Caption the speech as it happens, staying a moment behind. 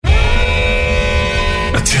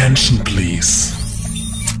Attention please.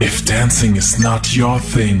 If dancing is not your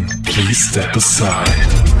thing, please step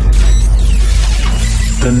aside.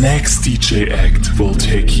 The next DJ act will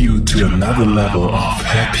take you to another level of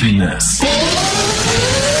happiness.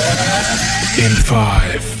 In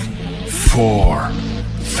 5, 4,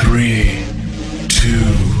 3,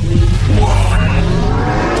 2, 1.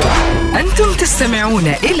 أنتم تستمعون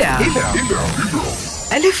إلى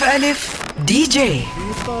ألف ألف دي جي.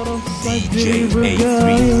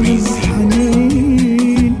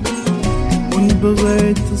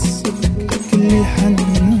 بغيت الصدق اللي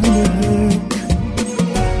حنلك،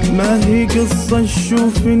 ما هي قصة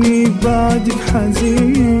تشوفني بعدك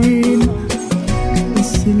حزين،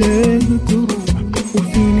 بس ليه تروح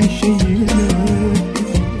وفيني شي لك،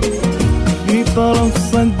 في طرف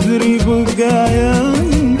صدري بقايا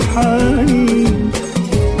حنين،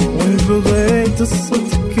 وان بغيت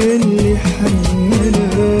الصدق اللي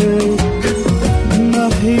حنلك، ما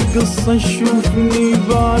هي قصة تشوفني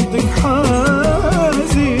بعدك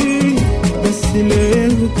حزين، بس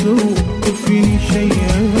ليه تروح وفيني شي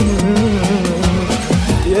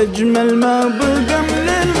يجمل ما بقى من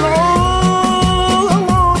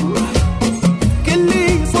العمر، كلي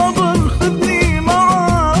صبر خذني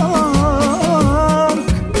معاك،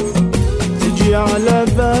 تجي على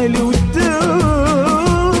بالي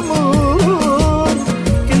وتمر،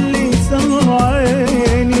 كلي سمر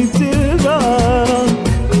عيني تباك،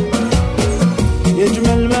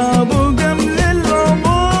 يجمل ما بقى من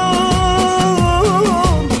العمر،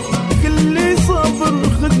 كلي صبر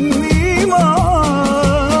خذني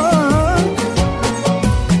معاك،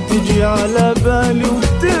 تجي على بالي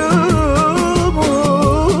وتمر،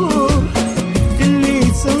 كلي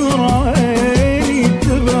سمر عيني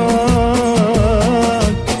تباك،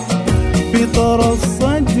 في طرف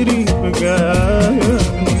صدري بقايا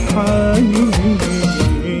حنين.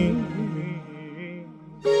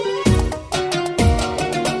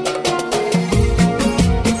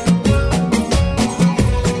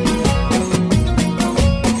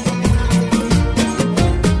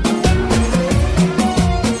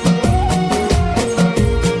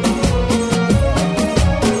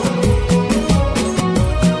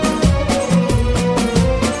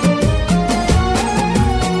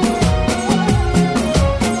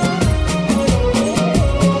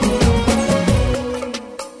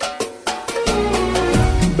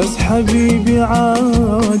 بس حبيبي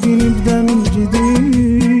عادي نبدأ من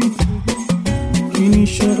جديد، فيني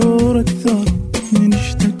شعور أكثر من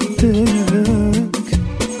اشتقت لك،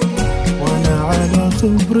 وأنا على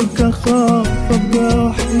خبرك أخاف أبقى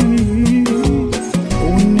وحيد،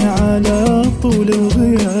 وإني على طول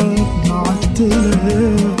الغياب ما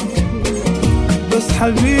عدتلك، بس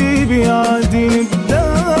حبيبي عادي نبدأ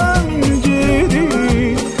من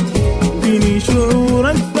جديد، فيني شعور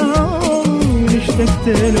أكثر اشتقت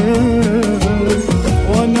لك،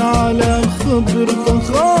 وانا على خبرك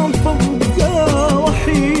اخاف ابقى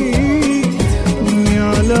وحيد، واني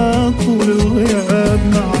على طول الغياب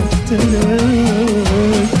ما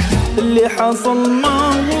عدتلك، اللي حصل ما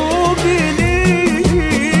هو بليل،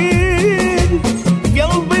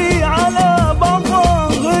 قلبي على بعضه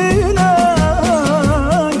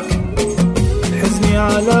غناك، حزني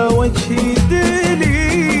على وجهي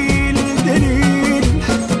دليل دليل،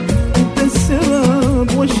 انت السبب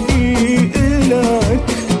واشكي إلك،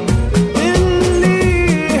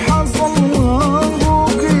 اللي حصل ما هو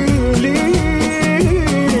قليل،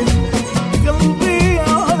 قلبي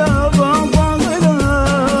على بعضه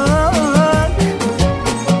غلاك،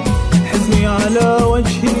 حزني على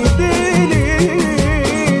وجهي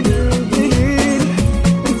دليل دليل،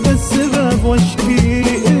 انت السبب واشكي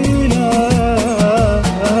إلك،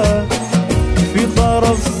 في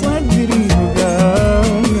طرف صدري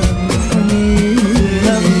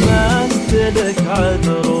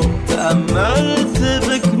تأملت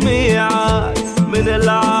بك ميعاد من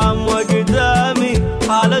العام وقدامي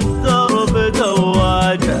على الدرب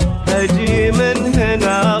دواجة، أجي من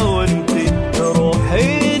هنا وانتي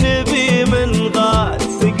تروحين بي من غاد،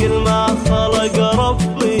 ثقل ما خلق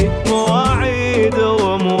ربي مواعيد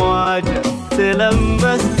ومواجه،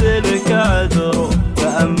 تلمست لك عذره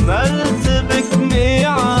تأملت بك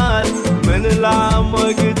ميعاد من العام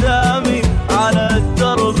وقدامي على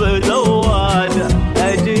الدرب دواجة،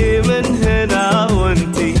 أجي من هنا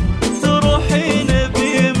وانتي تروحين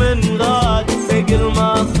بي من غاد، ثقل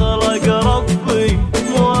ما خلق ربي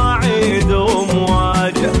مواعيد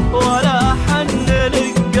ومواجه، ولا حن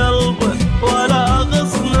لك قلبك ولا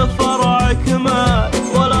غصن فرعك مال،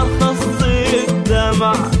 ولا خصي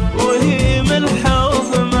الدمع وهي ملحة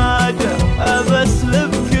وهماجة،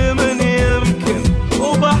 أبسلبك من يمكن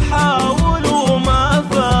وبحاول وما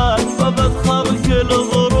فات،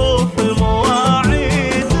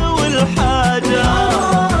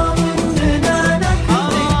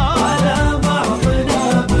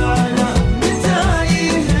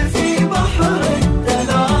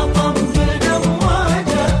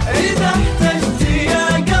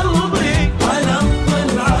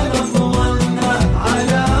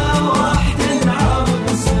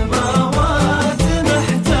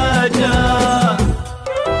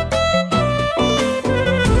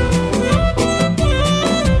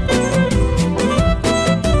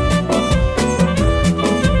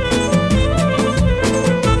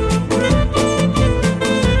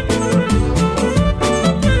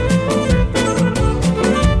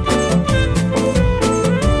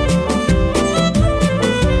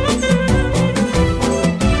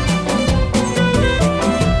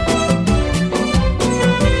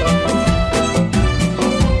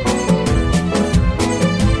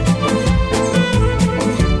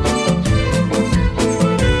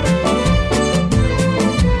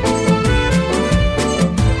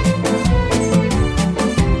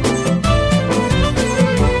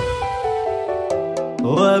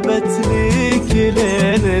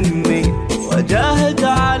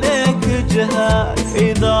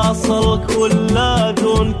 إذا صلك ولا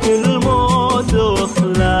دون كل موت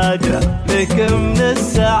وخلاجة لك من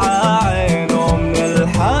الساعة عين ومن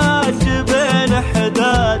الحاج بين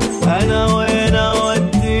حداد أنا وين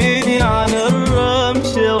وديني عن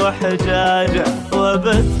الرمش وحجاجة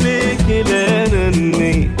وبث فيك لين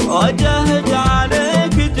إني وجهد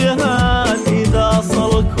عليك جهاد إذا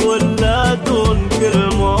صلك ولا دون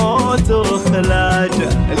كل موت وخلاجة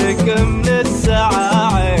لك من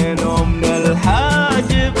الساعة عين ومن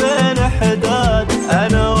الحاج بين حداد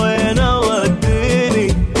أنا وين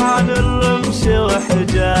وديني عن الرمش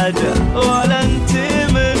وحجاجة ولا انت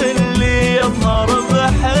من اللي يظهر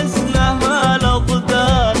بحسنها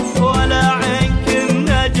الأضداد ولا عينك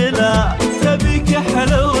النجلة تبيك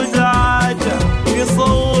حلو دعاجة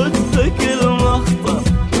يصوت بك المخطر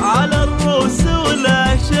على الروس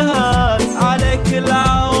ولا شهاد عليك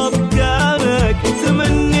العوض كانك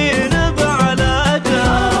تمنينا بعلاجة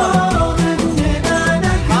مننا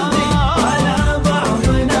نحظي على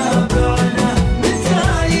بعضنا بعنا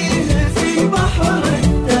متايه في بحر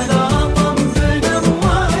تلاطم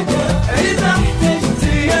بنمواجه إذا احتجت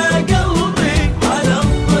يا قلبي على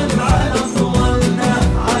الظل على طولنا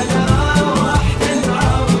على وحد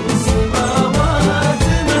العرس سماوات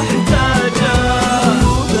محتاجة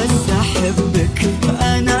مو بس أحبك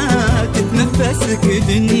أنا تتنفسك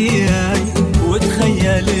دنياي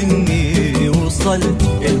وتخيل إني وصلت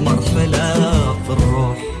المرحلة في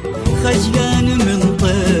الروح خجلان من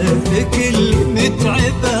طيفك اللي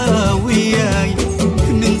متعبة وياي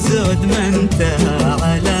من زود ما انت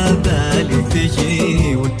على بالي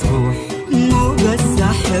تجي وتروح مو بس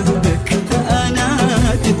أحبك أنا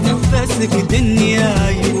تتنفسك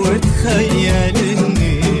دنياي وتخيل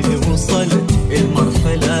إني وصلت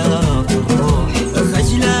المرحلة في الروح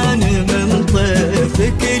خجلان من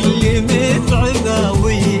طيفك اللي متعبة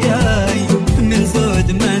وياي من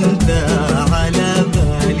زود ما انت على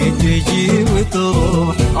بالي تجي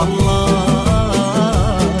وتروح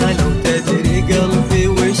الله لو تدري قلبي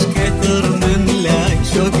وش كتر من لاي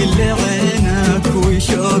شوق لعينك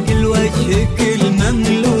وشوق الوجه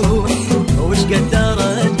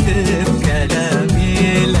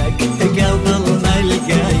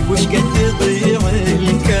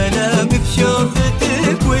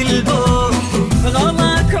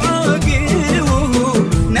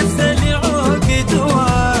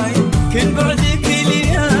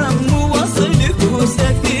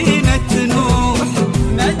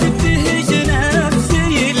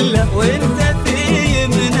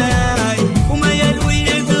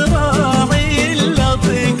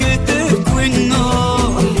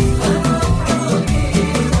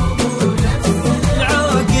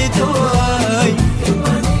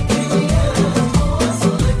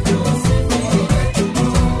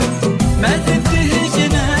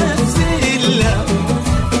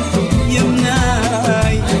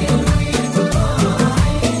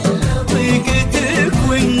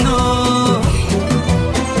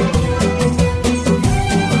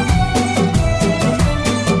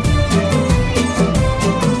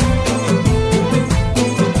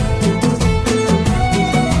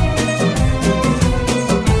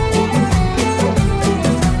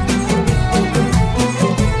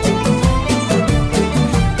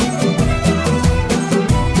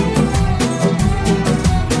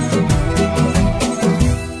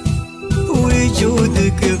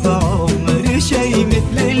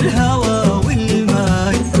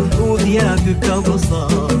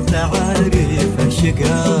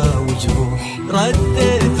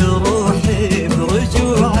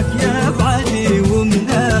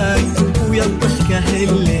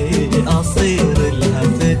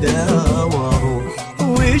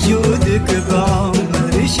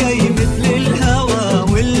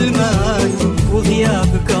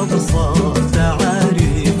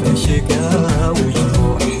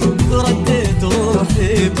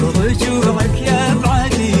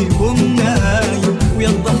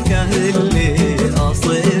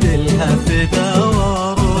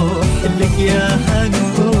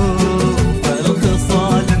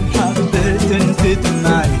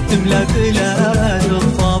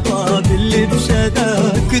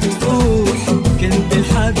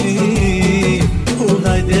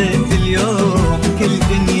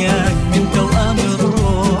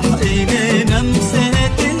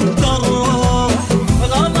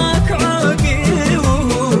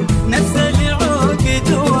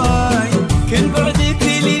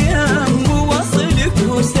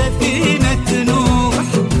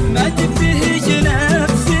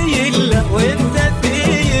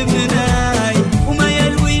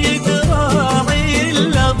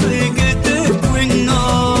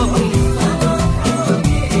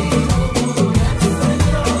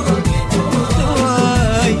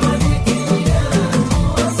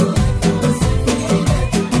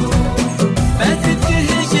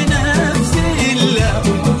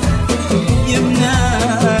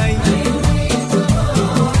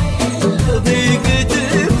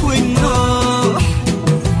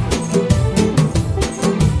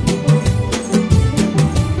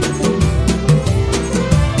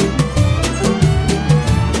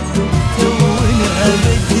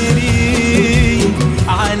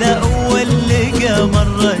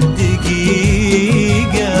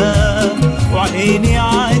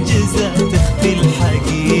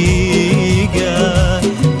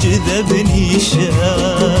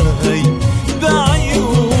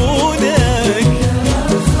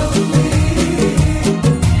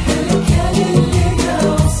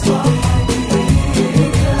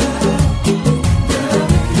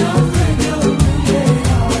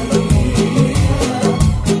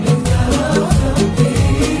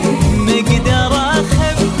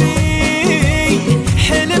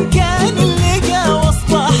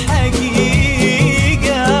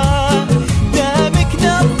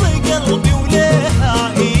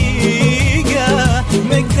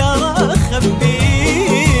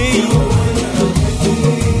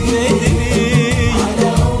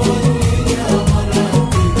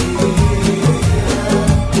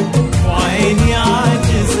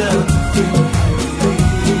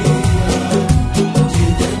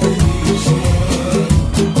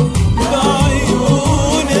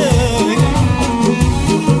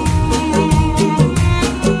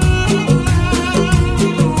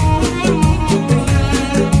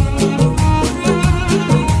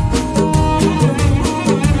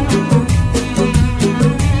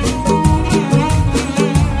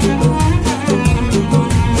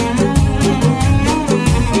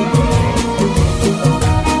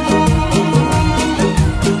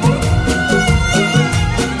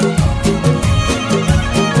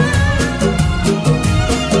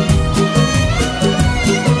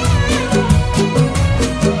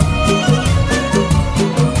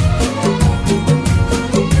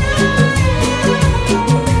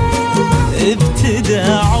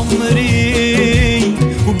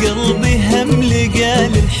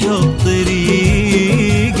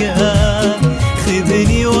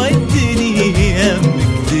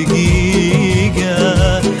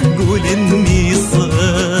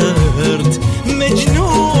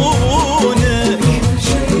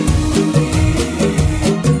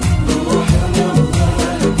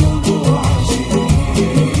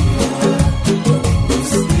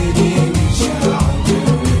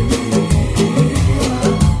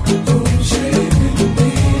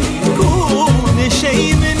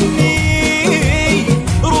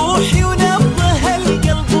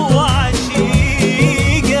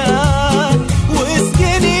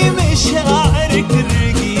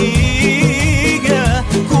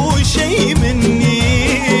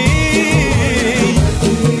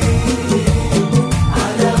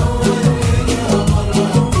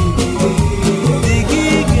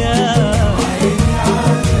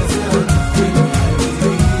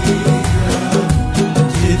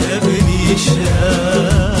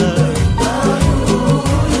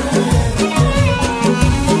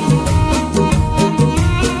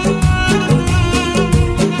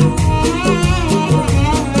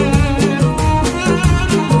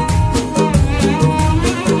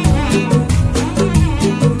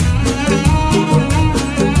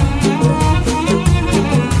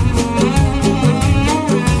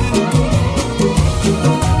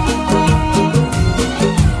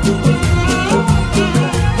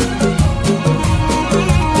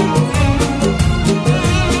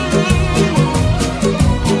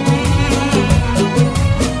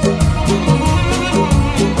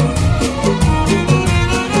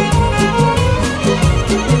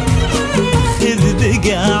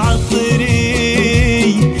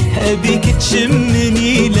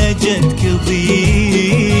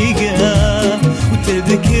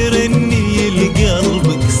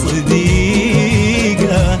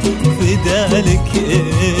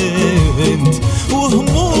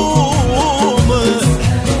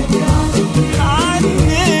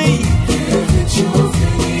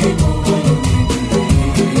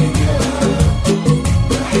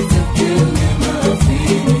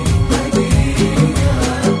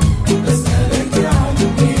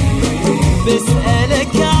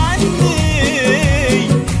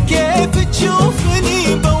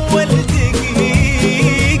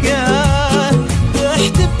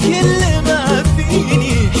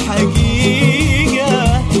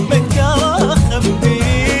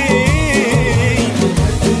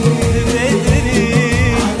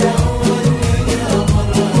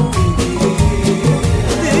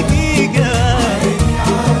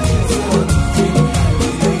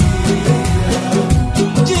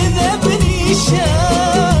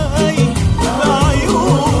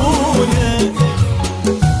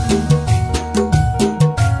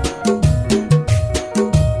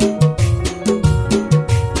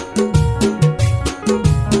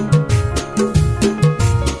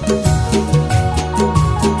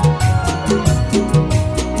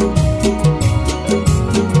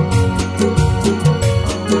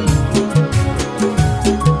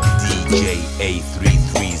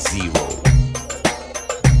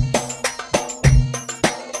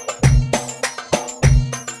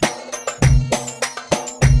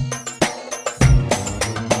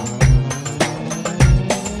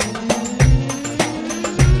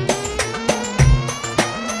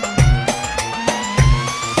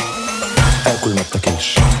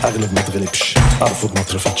ارفض ما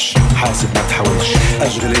اترفضش، حاسب ما تحاولش،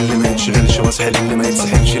 اشغل اللي ما يتشغلش واسحل اللي ما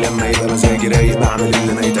يتسحلش، لما يبقى مزاجي رايق بعمل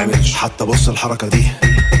اللي ما يتعملش. حتى بص الحركه دي،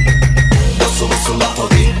 بص اللقطه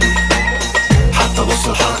دي، حتى بص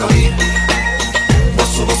الحركه دي،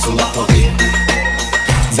 بص اللقطه دي.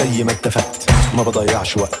 زي ما اتفقت ما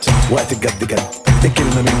بضيعش وقت الجد جد،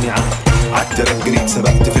 الكلمه مني عالتراك جريت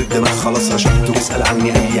سبقت في الدماغ خلاص رشقت، واسأل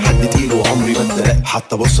عني اي حد تقيل وعمري ما اتدلقت.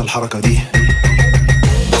 حتى بص الحركه دي،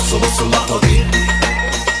 بص اللقطه دي،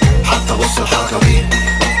 حتى بص الحركه دي،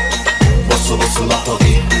 بص اللقطه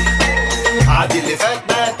دي. عادي اللي فات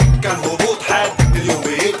مات، كان هبوط حاد، اليوم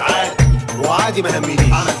بيتعاد وعادي ما همنيش.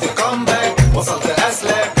 عملت كومباك وصلت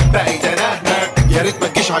اسلاك، بقيت انا هناك، يا ريت ما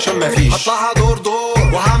تجيش عشان ما فيش. هطلعها دور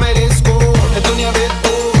وهعمل سكور، الدنيا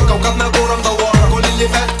بتدور كوكبنا كوره مدوره، كل اللي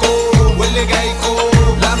فاتكم واللي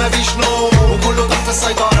جايكم لا ما فيش نوم وكله تحت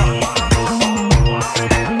السيطره.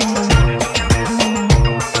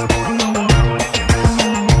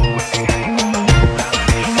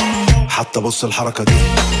 حتى بص الحركه دي،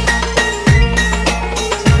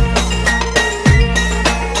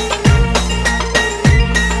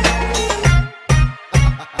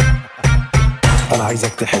 انا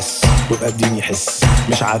عايزك تحس ويبقى اديني حس،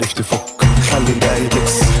 مش عارف تفك خلي الباقي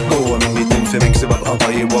تكس، جوه مني تنف ميكس، ببقى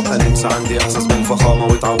طيب وابقى نمس، عندي احساس بالفخامه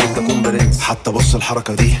واتعودت اكون برنس. حتى بص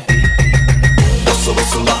الحركه دي،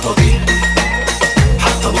 بص اللقطه دي،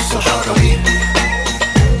 حتى بص الحركه دي،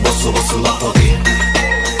 بص اللقطه دي.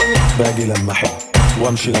 باجي لما احب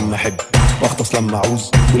وامشي لما احب، واغطس لما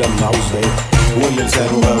اعوز ولما اعوز بقيت، واللي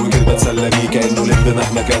لسانه قوي كده بتسلى بيه كانه لب،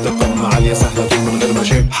 مهما كانت القمه عاليه سهله طول من غير ما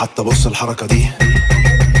شب. حتى بص الحركه دي،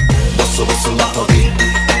 بص اللقطه دي،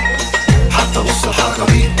 حتى بص الحركه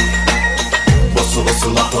دي، بص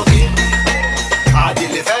اللقطه دي. عادي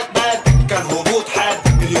اللي فات مات، كان هبوط حاد،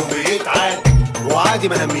 اليوم بيتعاد وعادي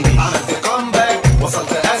ما همنيش. عملت كومباك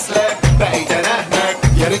وصلت اسلاك، بقيت انا هناك،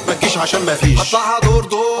 يا ريت ما تجيش عشان ما فيش. هطلعها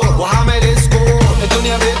دور وهعمل سكور،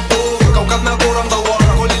 الدنيا بتدور كوكبنا كوره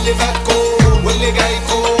مدوره، كل اللي فاتكم واللي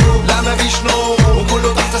جايكم لا ما فيش نوم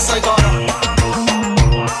وكله تحت السيطره.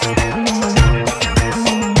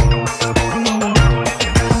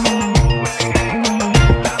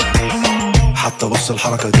 حتى بص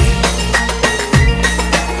الحركه دي،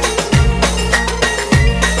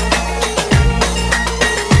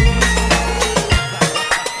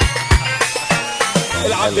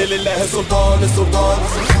 العبد لله السلطان السلطان،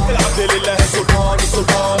 العبد لله السلطان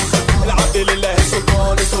السلطان، العبد لله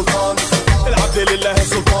السلطان السلطان، العبد لله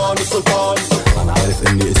السلطان السلطان. انا عارف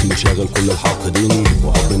اني اسمي شاغل كل الحاقدين،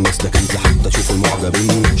 وحب الناس ده كنز حتى اشوف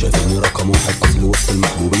المعجبين، شايفيني رقم واحد اصل وسط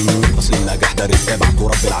المحبوبين، اصل النجاح ده رزق بعته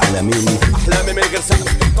رب العالمين. احلامي من غير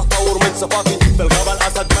سقف، تطور من صفاتي، في الغابه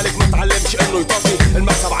الاسد ملك ما اتعلمش انه يطاطي،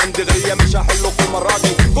 المكسب عندي غريه مش هحله كل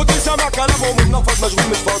مراتي، كنت سامع كلامهم ومنفض مشغول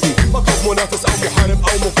مش فاضي، بطلب منافس او محارب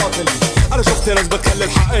او مقاتل، انا شفت ناس بتخلي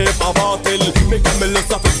الحق يبقى باطل، مكمل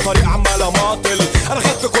لسه في الطريق عمال اماطل، انا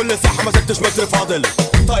خدت كل ساحه ما سبتش متر فاضل،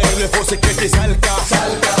 طاير لفوق سكتي سالكه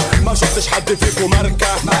ما شفتش حد فيكم ماركه،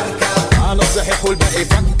 انا الصحيح والباقي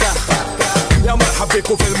فكه، يا مرحب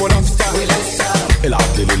بيكم في المنافسه.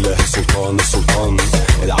 العبد لله السلطان السلطان،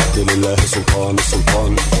 العبد لله السلطان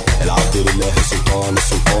السلطان، العبد لله السلطان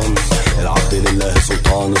السلطان، العبد لله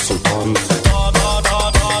السلطان السلطان.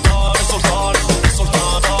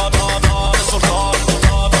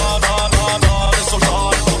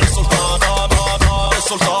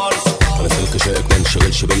 انا سلك شائك ما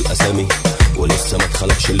انشغلش بالاسامي، ولسه ما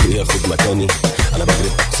اتخلقش اللي ياخد مكاني، انا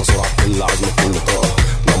بجري باقصى سرعه بكل عزم بكل طاقه،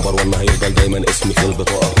 نمبر 1 هيفضل دايما اسمي في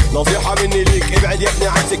البطاقه. نصيحه مني ليك ابعد يا ابني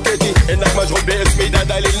عن سكتي، انك مشغول باسمي ده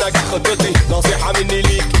دليل نجاح خطتي، نصيحه مني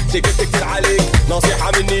ليك سكت كتير عليك،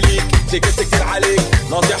 نصيحه مني ليك سكت كتير عليك،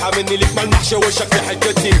 نصيحه مني ليك ملمحش وشك في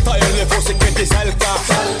حتتي، طاير لفوق سكتي سالكه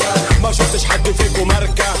ما شفتش حد فيكم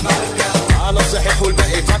ماركه، انا الصحيح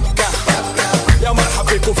والباقي فكه، يا مرحب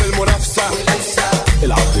بيكم في المنافسه.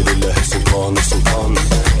 العبد لله السلطان السلطان،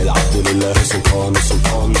 العبد لله السلطان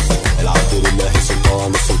السلطان، العبد لله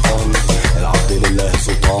السلطان السلطان، العبد لله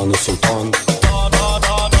السلطان السلطان.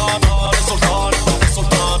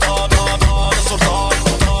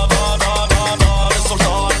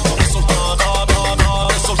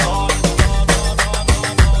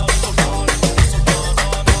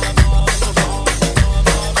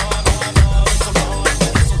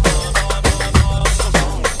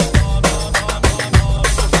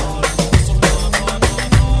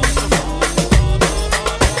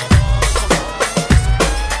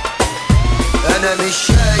 انا مش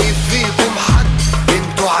شايف فيكم حد،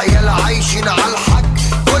 انتوا عيال عايشين عالحق،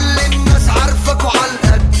 كل الناس عارفاكوا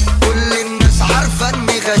عالقد، كل الناس عارفة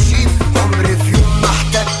اني غشيم، عمري في يوم ما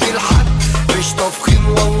احتجت لحد، مش تفخيم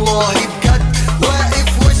والله بجد،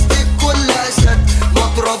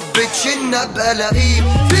 لقيتش ان ابقى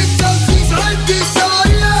لئيم في التنفيذ عندي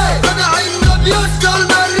سوايع انا عنب يسطا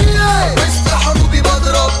المرية وسط حروبي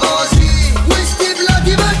بضرب بوازيك وسط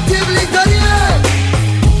بلادي بكتب لي تاريخ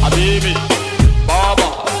حبيبي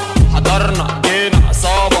بابا حضرنا جينا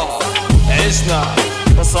عصابة عشنا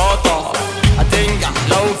بساطة هتنجح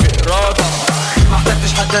لو في إرادة ما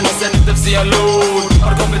احتجتش حتى نسان نفسي اللون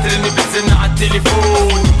ارقام بترن بتزن على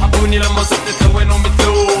التليفون حبوني لما صرت تلونهم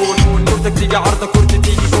اللون كورتك تيجي عرضة كورتي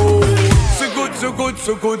تيجي جول سكوت سكوت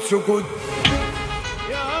سكوت سكوت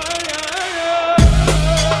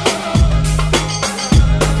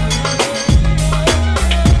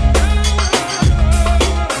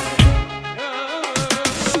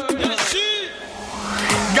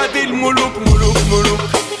جد الملوك ملوك ملوك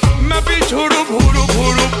مفيش هروب هروب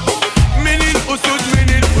هروب من الأسود من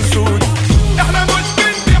الأسود احنا مش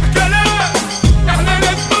بنبيع كلام احنا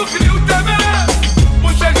ناس دغري وتمام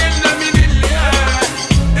مشاغلنا من اللي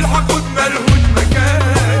قال الحقود ملهوش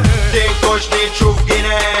مكان تنكش تشوف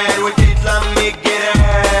جنان وتتلم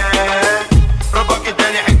الجيران ربك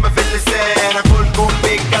اداني حكمة في اللسان اكلكم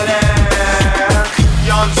بالكلام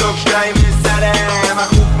ينزقش جاي من السلام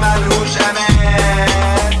اخوك ملهوش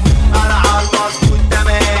امان انا عالمظبوط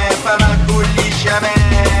تمام فما تقوليش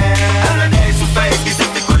امان انا نايس وفايز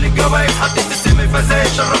كسبت كل الجوايز حطيت السم فزايد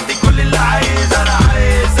شربت كل اللي عايز انا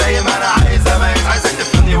عايز زي ما انا عايز اميز عايزك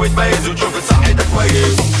تفهمني وتميز وتشوف صحتك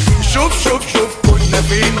كويس شوف شوف شوف كنا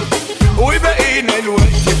فين وبقينا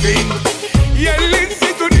الوقت فين ياللي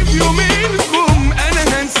نسيتوني في يومينكم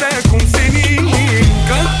انا هنساكم سنين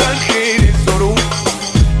كتر خير الظروف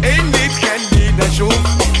اللي تخلينا اشوف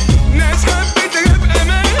ناس حبيتها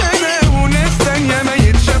بامانه وناس تانيه ما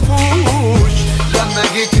يتشافوش لما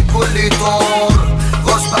جيت الكل طار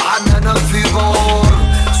غصب عني انا انفجار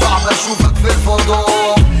صعب اشوفك في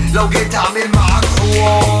الفضاء لو جيت اعمل معاك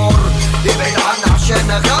حوار ابعد عني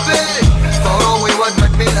عشان غبي فراوي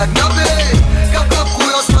ودمك من الاجنبي كوكبكوا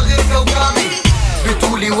يا اسطى غير كوكبي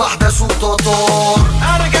بتقولي واحده سوق تطار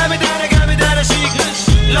انا جامد انا جامد انا شيك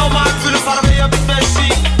لو معاك فلوس عربيه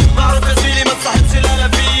بتمشيك معروف يا زميلي ما تصاحبش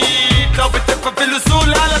الالافيك لو بتفهم في الاصول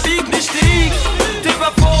الالافيك نشتريك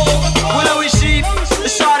تبقى فوق ولو يشيب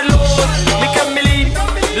الشعر لون مكملين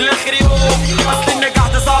للاخر يوم اصل النجاح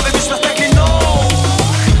ده صعب مش محتاج للنوم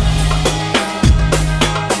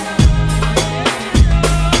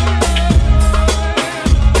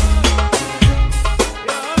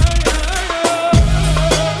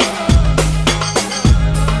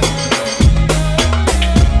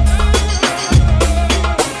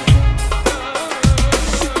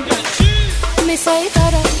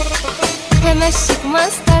مسيطرة همشيك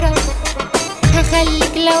مسطرة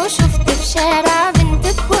هخليك لو شفت في شارع بنت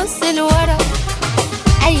تبص لورا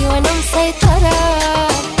ايوه انا مسيطرة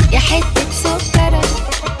يا حتة سكرة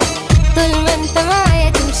طول ما انت معايا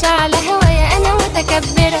تمشي على هوايا انا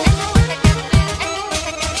متكبرة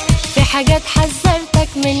في حاجات حذرتك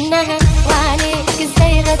منها وعليك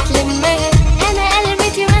ازاي هتلمها انا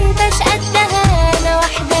قلبتي ما انتش قدها انا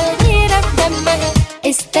واحدة غيرة في دمها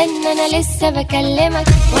استنى انا لسه بكلمك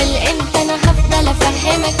والامتى انا هفضل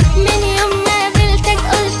افهمك من يوم ما قابلتك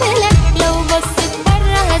قلتلك لو بصيت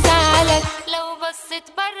بره هزعلك لو بصيت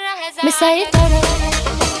بره هزعلك مسيطرة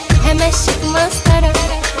همشيك مسطرة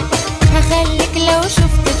هخليك لو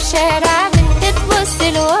شفت في شارع بنت تبص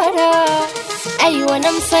لورا ايوه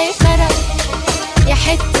انا مسيطرة يا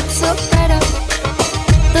حتة سكرة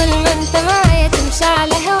طول ما انت معايا تمشي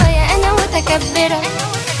على هوايا انا متكبرة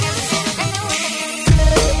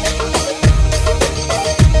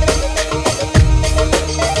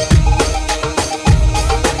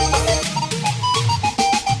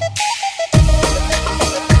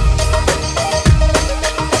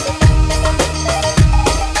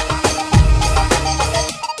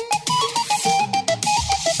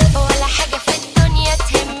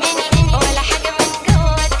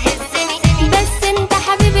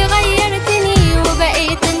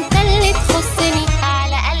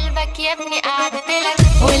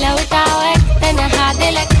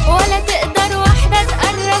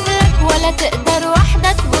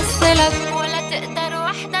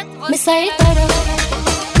مسيطرة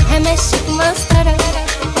همشيك مسطرة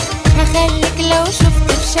هخليك لو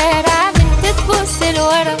شفت في شارع بنت تبص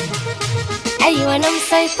لورا ايوه انا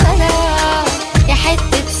مسيطرة يا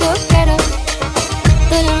حتة سكرة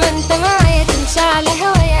طول ما انت معايا تمشي على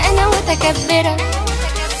هوايا انا متكبرة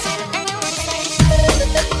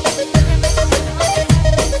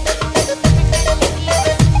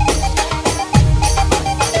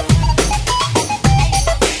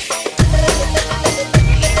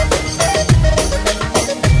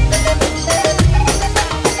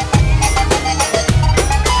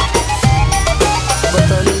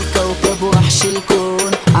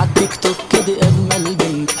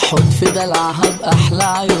دلعها بأحلى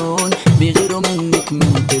عيون بيغيروا منك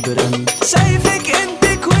من كبرن. شايفك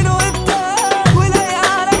انت كوين وبتاع ولايقة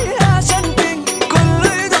عليا عشان بنك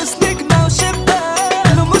كله يدوس نجمة وشباك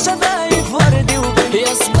لمو شفايف وردي وبنك.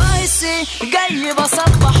 يا سبايسي جاي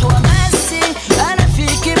بصبح وامسي انا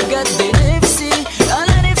فيكي بجد نفسي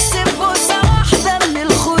انا نفسي ببوسة واحدة من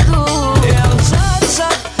الخدود. يا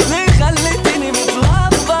مشطشط ليه خليتيني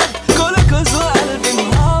متلخبط كلكوز وقلبي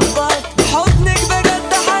مهبط حضنك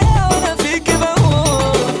بجد حياة وانا فيكي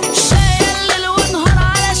بموت.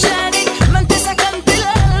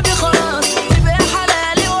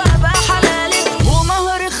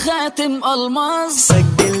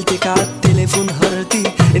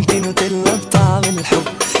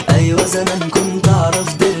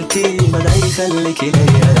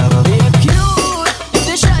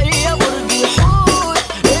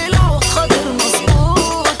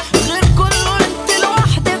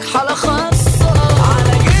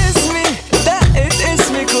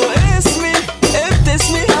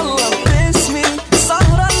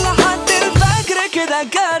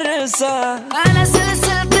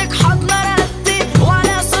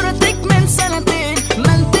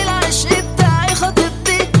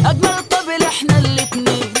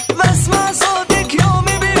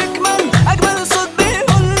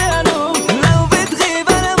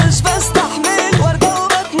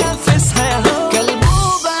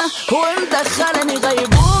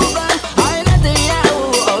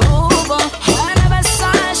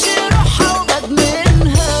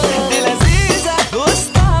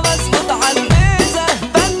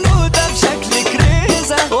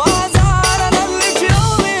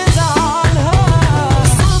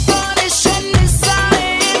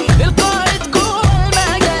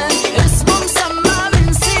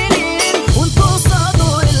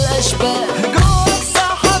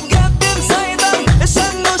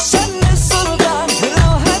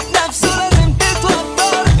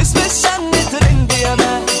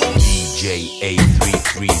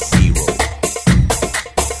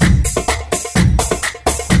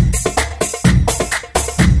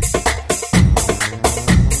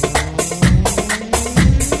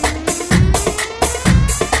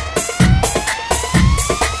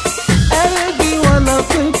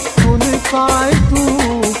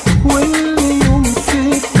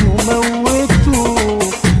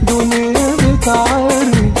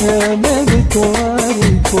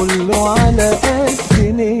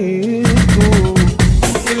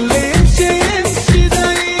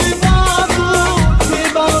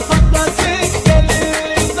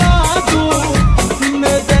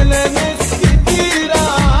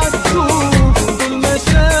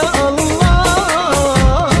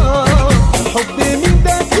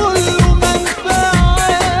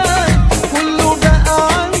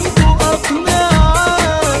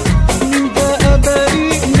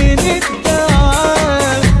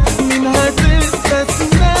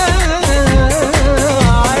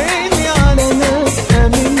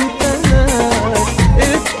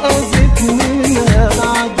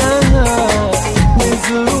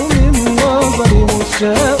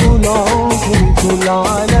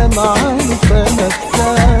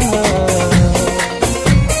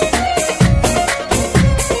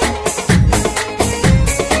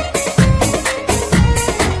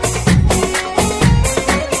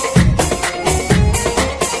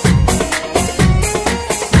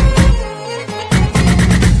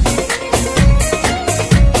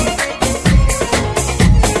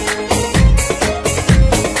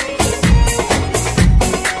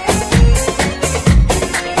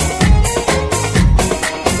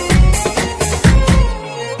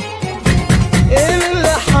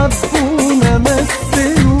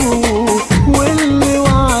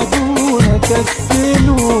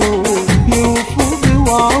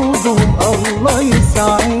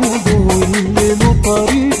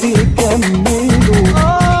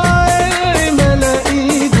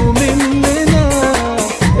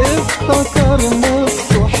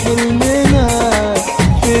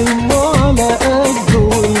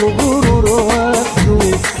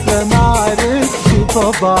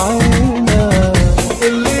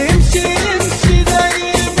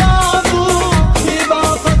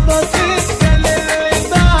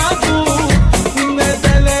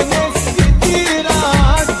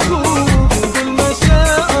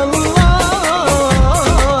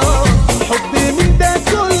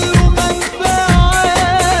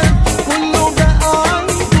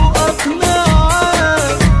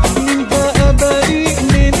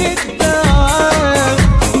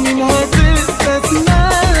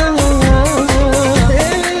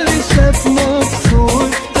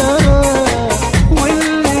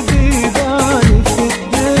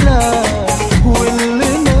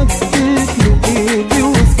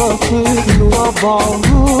 طبعه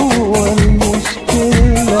هو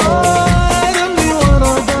المشكلة. ارمي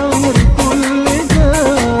ورا ظهري كل ده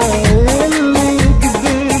اللي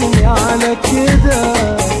يجبرني على كده.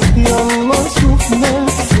 يلا شوف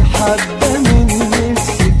نفسي حبة من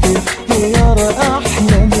نفسي في اختيار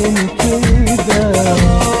احلى من كده.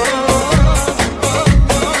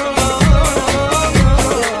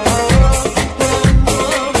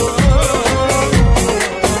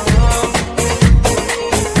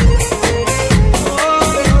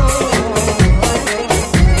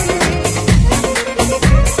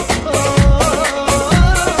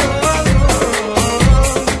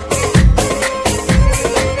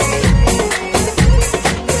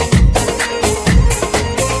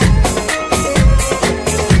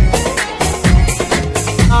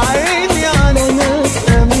 عيني على ناس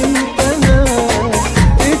امنت انا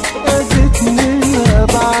اتأذت منها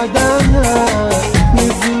بعدها.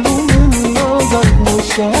 نزلوا من نظر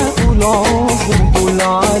مش هقول عذر دول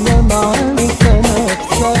على معرفة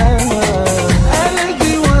نفسها.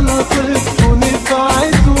 قلبي ولا طفت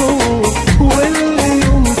نفعته واللي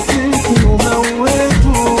يمسكني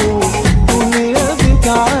وموته. دنيا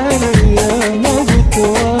بتعري انا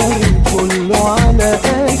بتوري كله على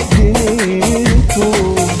قد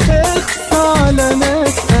نيته. اخصى على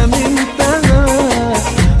ناس امنتها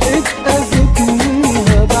اتأذت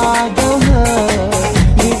منها بعدها.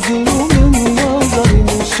 نزلوا من نظري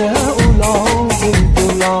مش هقول عذر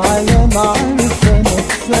دول على معرفة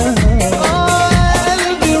نفسها.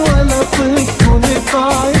 قلبي ولا طفت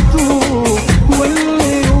نفعته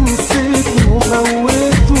واللي يمسكني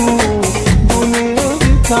وموته. دنيا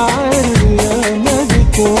بتعري انا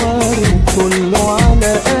بتوري كله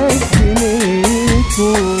على قد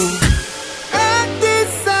نيته. قد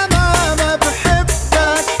السما ما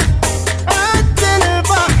بحبك قد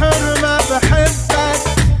البحر ما بحبك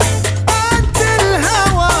قد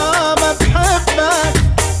الهوى ما بحبك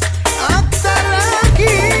أكتر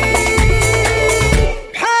أكيد.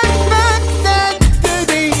 بحبك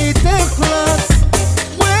تبتدي تخلص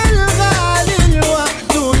والغالي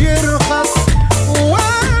لوحده يرخص.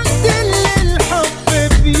 وقت اللي الحب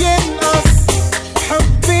بينقص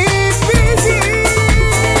حبي بيزيد.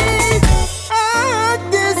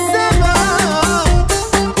 قد السما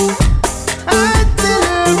قد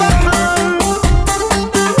البحر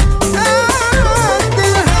قد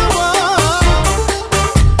الهوى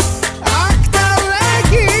أكتر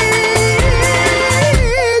أكيد.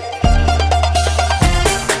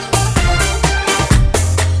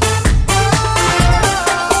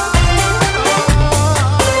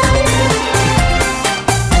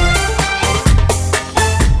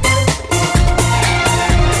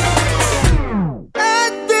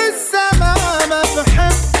 قد السما ما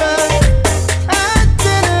بحبك قد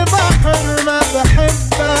البحر ما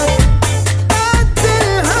بحبك قد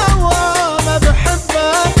الهوى ما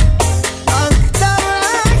بحبك أكتر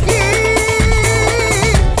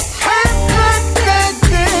أكيد. حبك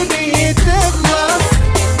تبتدي تخلص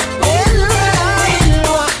والغالي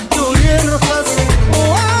لوحده يرخص.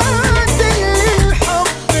 وقت اللي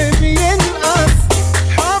الحب بينقص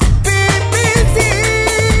حبي بيزيد.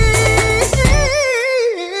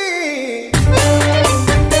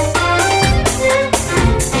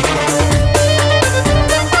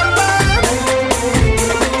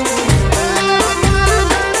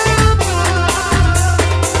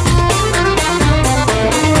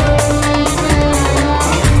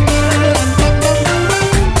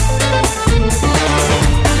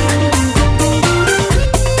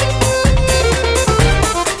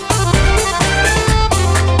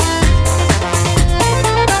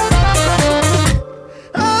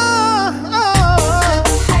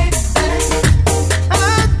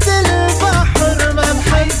 قد البحر ما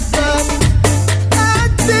بحبك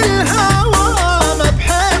قد الهوى ما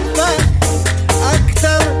بحبك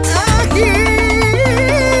أكتر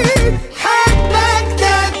أكيد. حبك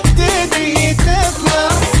تبتدي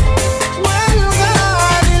تخلص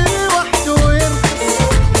والغالي لوحده يرخص.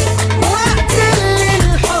 وقت اللي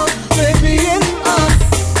الحب بينقص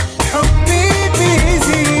حبي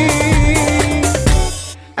بيزيد.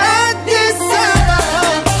 قد السما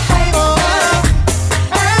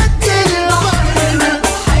قد البحر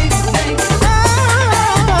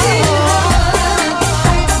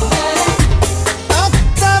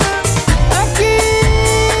أكتر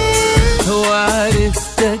أكيد.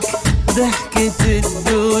 وعرفتك ضحكة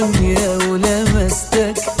الدنيا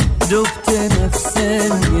ولمستك دبت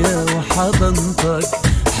نفسانية وحضنتك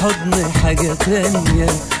حضن حاجة تانية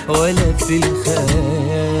ولا في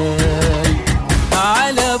الخيال.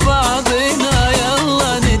 على بعضنا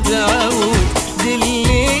يلا نتعود دي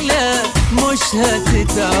الليلة مش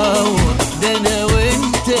هتتعود. ده انا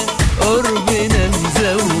وانت قربنا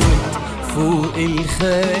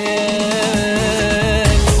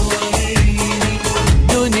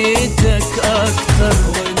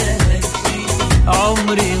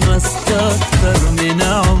استكتر من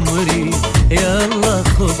عمري، يلا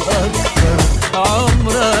خد اكتر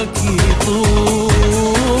عمرك يطول.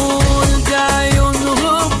 ده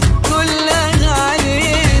عيونهم كلها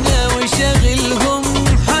علينا وشغلهم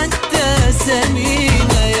حتى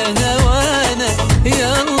سمينا، يا هوانا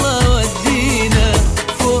يلا ودينا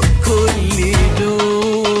فوق كل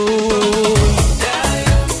دول. ده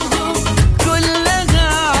عيونهم كلها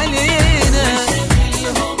علينا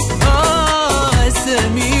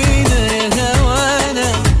سمينا، يا هوانا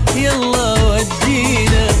يلا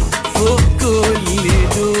ودينا فوق كل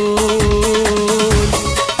دول.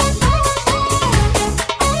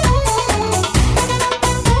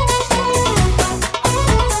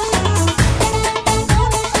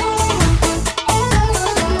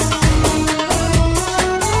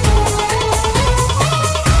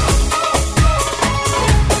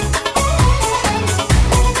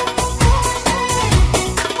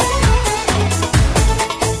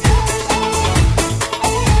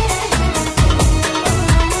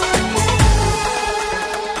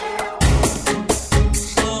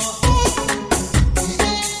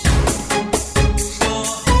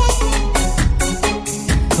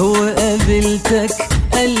 هو قابلتك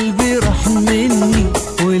قلبي راح مني،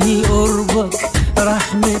 والقربك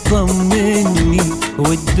راح مطمني،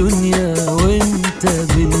 والدنيا وانت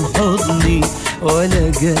بين حضني ولا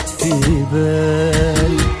جت في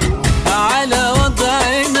بال. على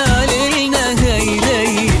وضعنا ليلنا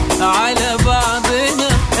هيلي، على بعضنا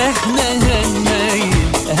احنا هنميل،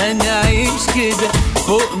 هنعيش كده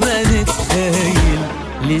فوق ما نتخيل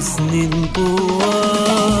لسنين طوال.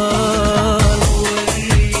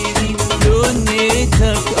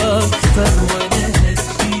 دنيتك اكتر وانا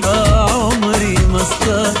هديك عمري ما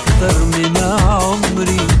استكتر من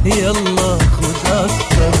عمري، يلا خد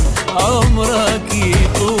اكتر عمرك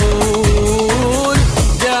يطول.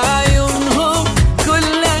 ده عيونهم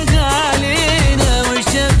كلها علينا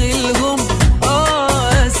وشغلهم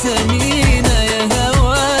سمينا، يا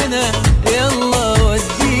هوانا يلا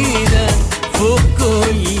ودينا فوق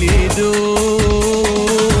كل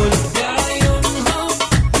دول. ده عيونهم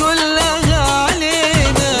كلها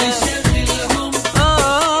علينا وشغلهم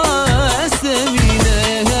سمينا،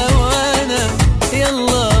 يا هوانا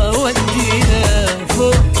يلا ودينا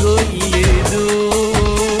فوق كل دول.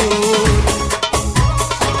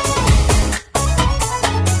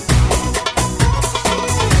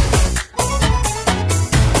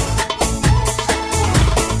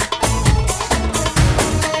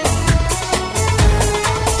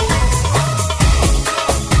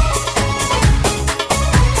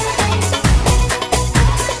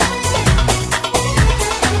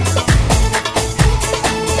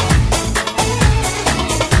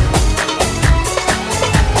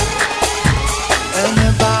 أنا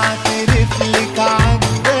بعترف لك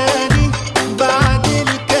عجباني، بعد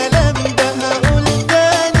الكلام ده هقول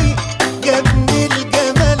تاني، جابني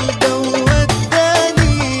الجمال ده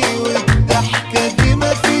ووداني، والضحكة دي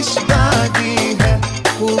مفيش بعديها،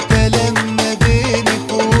 وكلام ما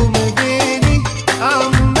بينك وما بيني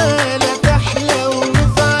عمالة تحلى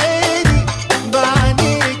وفي عيني،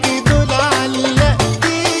 بعينيكي دول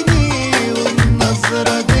علقتيني،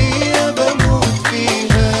 والنظرة دي بموت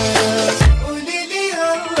فيها. قوليلي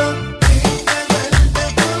يلا الجمال ده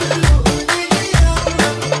كله، قوليلي يلا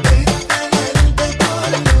الجمال ده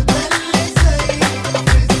كله، ده اللي زيك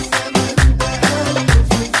في الزمن ده قاله،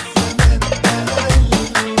 في الزمن ده قاله.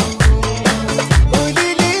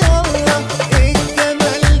 قوليلي يلا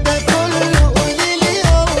الجمال ده كله، قوليلي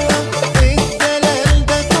يلا الدلال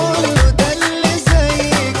ده كله، ده اللي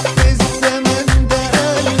زيك في الزمن ده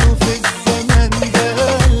قاله، في الزمن ده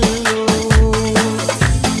قاله.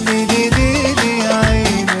 ليلي ليلي يا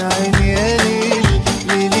عيني عيني يا ليل،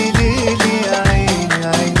 ليلي ليلي يا عيني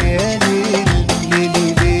عيني يا ليل، ليلي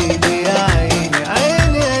ليلي يا عيني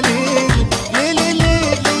عيني يا ليل، ليلي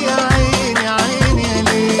ليلي يا عيني عيني يا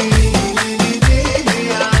ليل، ليلي ليلي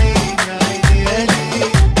يا عيني عيني يا ليل،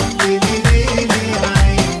 ليلي ليلي يا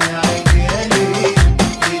عيني عيني يا ليل،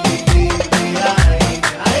 ليلي ليلي يا عيني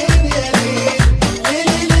عيني يا ليل،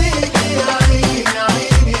 ليلي ليلي يا عيني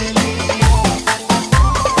عيني يا ليل.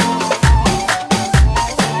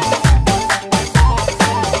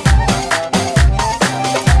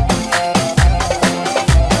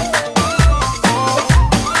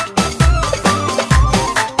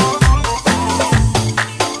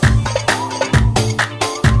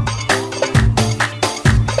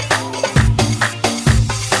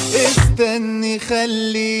 استني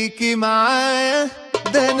خليكي معايا،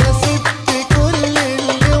 ده انا سبت كل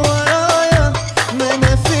اللي ورايا، ما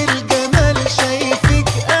انا في الجمال شايفك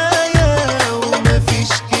آية، ومفيش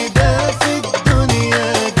كده في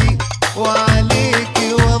الدنيا دي،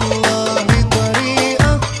 وعليكي والله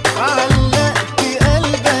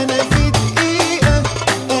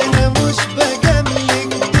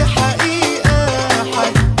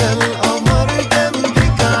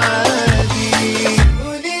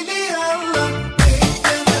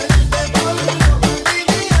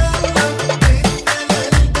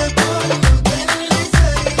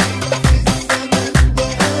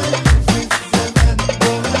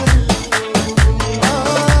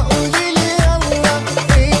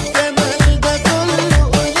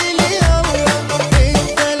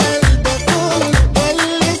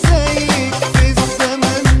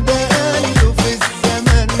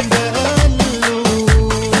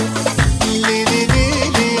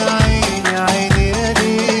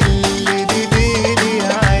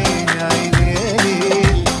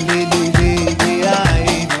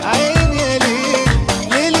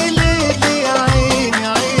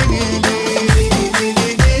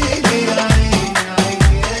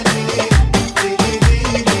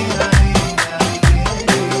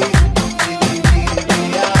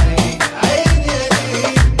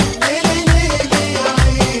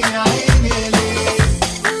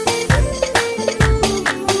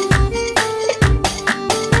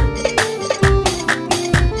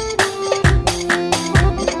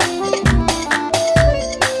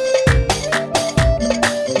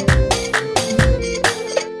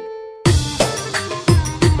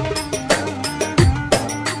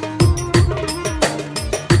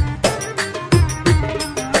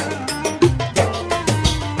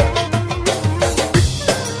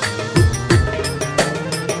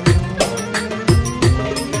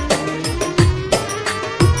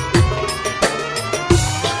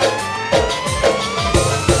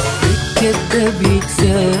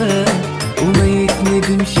بيكسب وما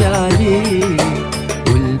يتندمش عليه،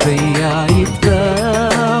 والبياع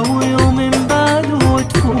يتباع ويوم بعده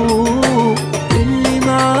تفوق. اللي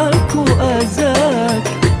معاك وأذاك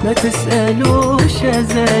ما تسألوش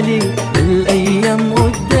أزالي، الأيام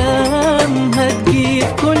قدام هتجيب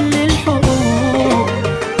كل الحقوق.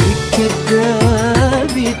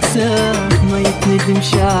 الكذاب يتساب ما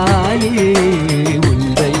يتندمش عليه،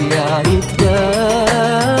 والبياع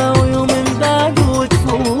يتباع ويوم بعده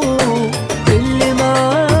تفوق. اللي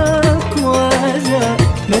معاك وأذاك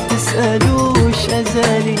ما تسألوش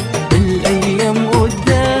أزالي، الأيام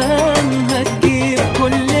قدام هتجيب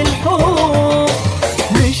كل الحقوق.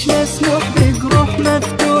 مش مسموح بجروح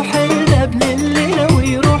مفتوح الباب للي لو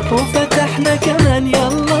يروح، وفتحنا كمان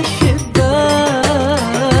يلا الشباك.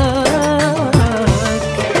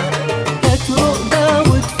 هتروق بقى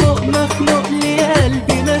وتفوق مخلوق لي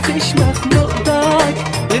قلبي، مفيش مخلوق بعد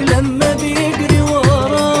غير لما بيجري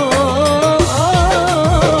وراك.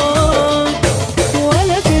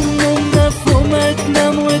 ولا في النوم مفهومة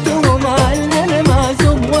تنام وتقوم عالهنا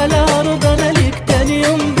معزوم، ولا عرض انا ليك تاني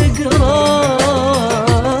يوم بجراح.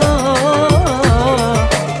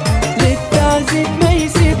 للتعذيب ما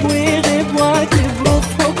يسيب ويغيب، واعتبره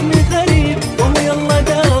في حكم غريب، ويلا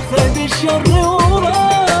ده خد الشر وراه.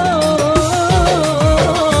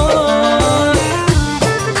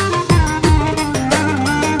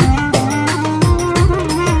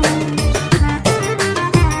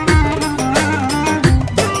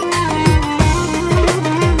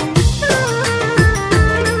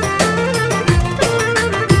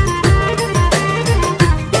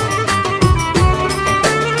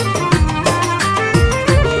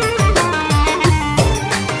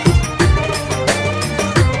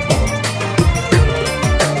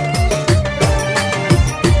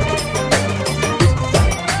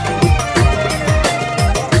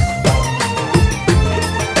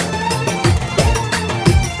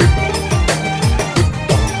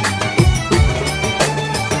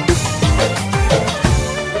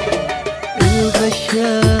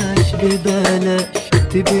 الغشاش ببلاش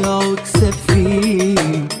تبيع وتكسب فيه،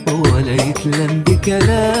 ولا يتلم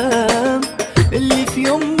بكلام اللي في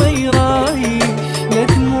يوم ما يراعيش. لا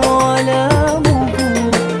دموع ولا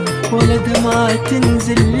موجود ولا دمعة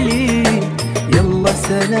تنزل ليه، يلا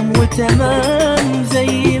سلام وتمام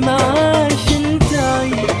زي ما عاش انت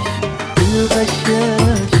عايش.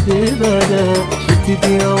 الغشاش ببلاش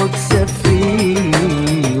تبيع وتكسب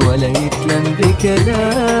فيه، ولا يتلم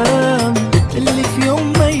بكلام اللي في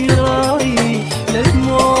يوم ما يراعيش. لا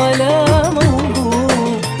دموع ولا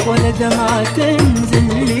موجود ولا دمعة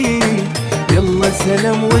تنزل ليه، يلا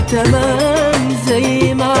سلام وتمام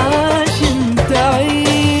زي ما عاش انت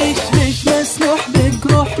عيش. مش مسموح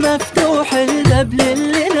بجروح مفتوح الباب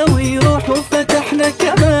للي لو يروح، وفتحنا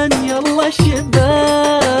كمان يلا الشباك.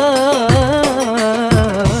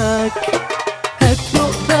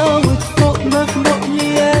 هتفوق بقى وتفوق مخلوق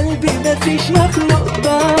لي قلبي، مفيش مخلوق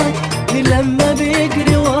بعد لما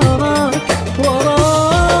بيجري وراك.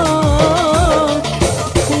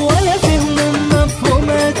 ولا فهم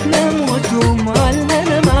مفهومة تنام وتقوم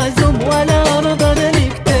عالهنا معزوم، ولا عرض انا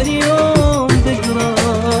ليك تاني يوم بجراح.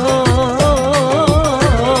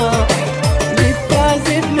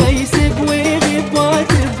 للتعذيب ما يسيب ويغيب،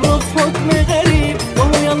 واعتبره في حكم غريب،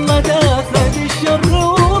 ويلا ده خد الشر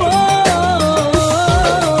وراه.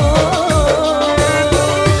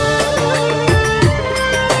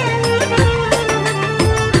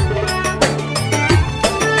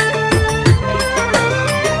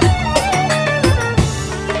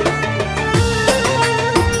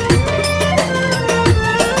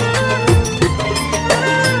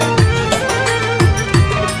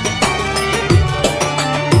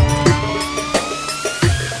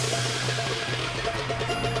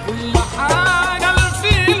 كل حاجة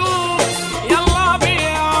الفلوس يلا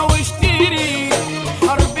بيع واشتري،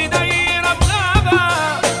 حرب دايرة بغابة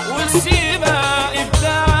والسباق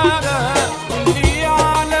ابتدى. واللي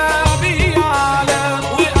يعلى بيعلى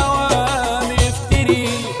وأوام يفتري،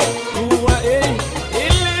 هو ايه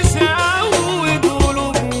اللي سود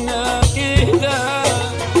قلوبنا كده؟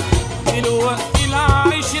 دلوقتي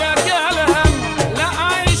العشرة كلام لا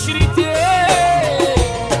عشرتين،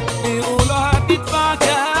 يقولوا هتدفع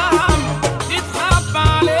كام تتحب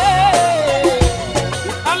عليه.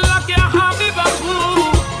 قالك يا حبيب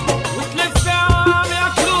اخوك وتلف عام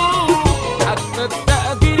ياكلوك، حتى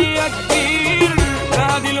التقدير يا كبير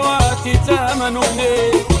ده دلوقتي تمنه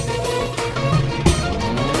جنيه.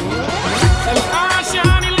 خلق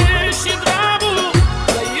عشان القرش يضربوا،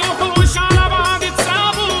 زي وحوش على بعض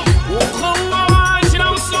اتسابوا، وخوة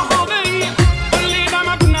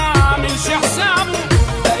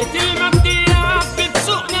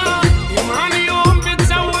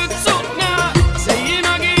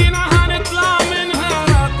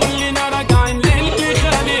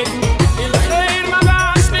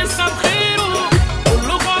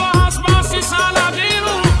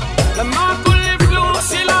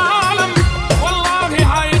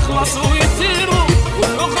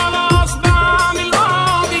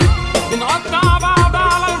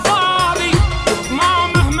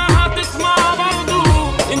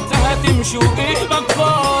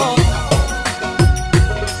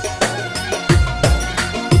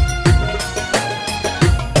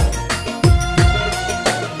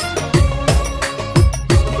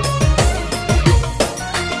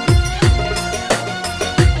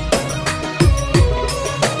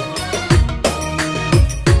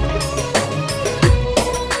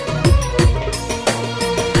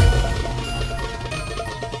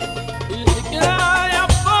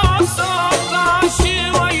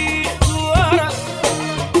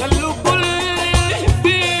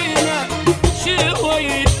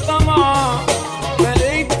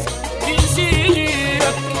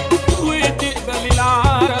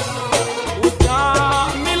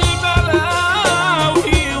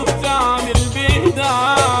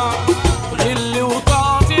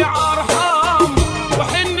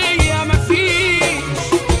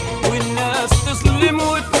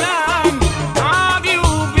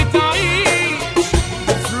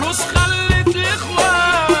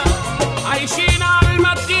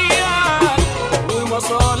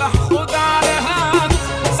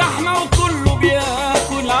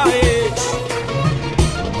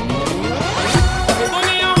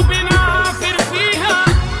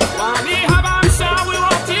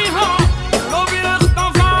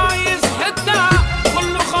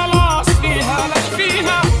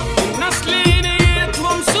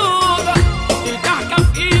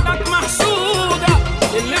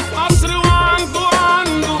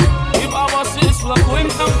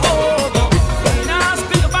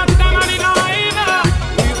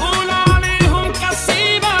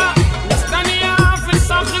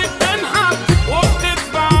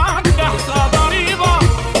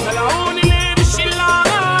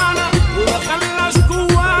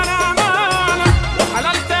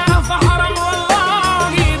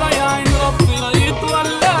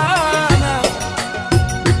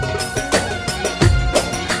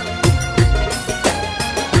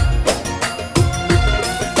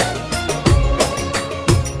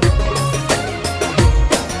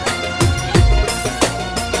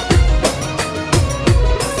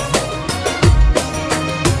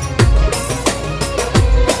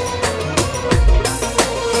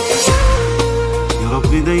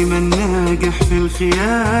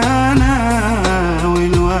الخيانة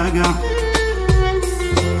والوجع.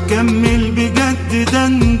 كمل بجد ده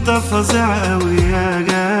انت فظيع اوي يا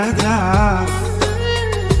جدع.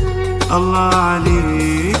 الله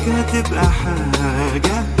عليك هتبقى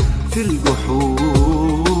حاجة في الجحود.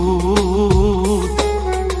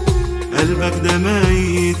 قلبك ده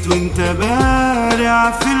ميت وانت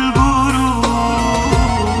بارع في البرود.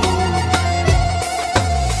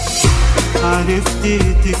 عرفتي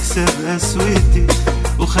تكسب قسوتي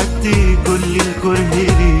وخدتي كل الكره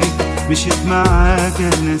ليك. مشيت معاك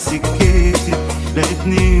انا سكتي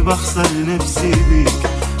لقيتني بخسر نفسي بيك.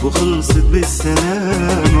 وخلصت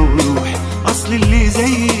بالسلامة وروح اصل اللي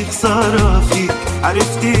زيك خسارة فيك.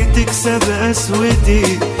 عرفتي تكسب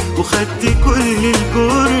قسوتي وخدت كل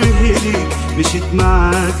الكره ليك. مشيت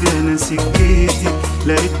معاك انا سكتي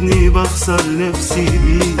لقيتني بخسر نفسي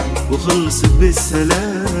بيك. وخلصت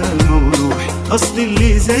بالسلامة وروح اصل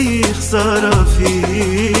اللي زي خسارة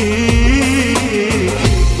فيك.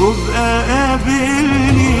 وابقى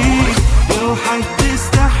قابلني لو حد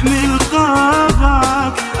استحمل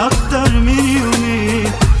طبعك اكتر من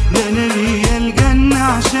يومين. ده انا ليا الجنة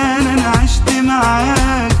عشان انا عشت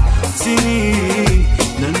معاك سنين.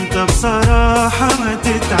 ده انت بصراحة ما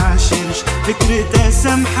تتعاشرش. فكرة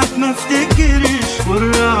اسامحك ما افتكرش.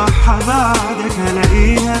 والراحة بعدك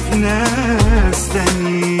هلاقيها في ناس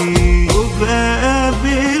تانيين. وابقى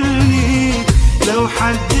قابلني لو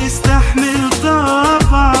حد استحمل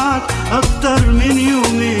طبعك اكتر من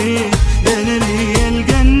يومين. ده انا ليا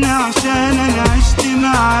الجنة عشان انا عشت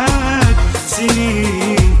معاك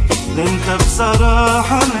سنين. ده انت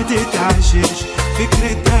بصراحة ما تتعاشرش.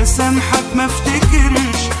 فكرة اسامحك ما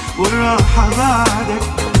افتكرش. والراحة بعدك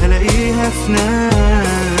هلاقيها في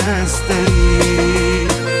ناس تانيين.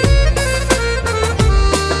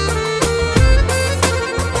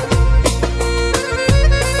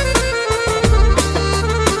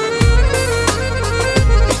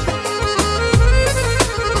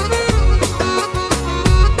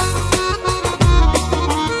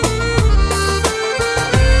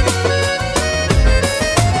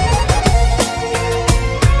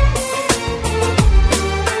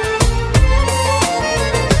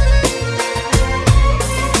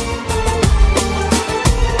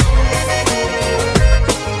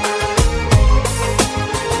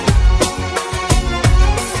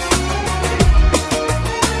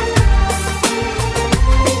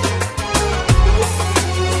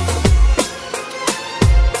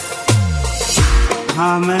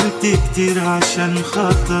 عملت كتير عشان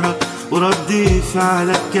خاطرك ورد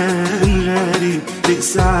فعلك كان غريب.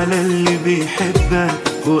 تقسى على اللي بيحبك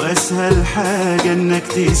واسهل حاجة انك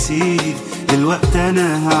تسيب. دلوقتي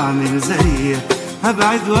انا هعمل زيك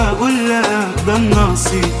هبعد واقول لك ده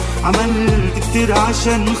النصيب. عملت كتير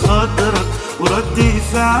عشان خاطرك ورد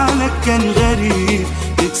فعلك كان غريب.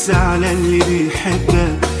 تقسى على اللي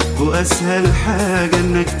بيحبك واسهل حاجة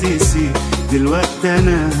انك تسيب. دلوقتي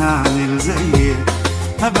انا هعمل زيك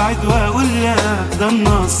هبعد واقول لك ده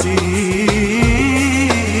النصيب.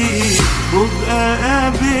 وابقى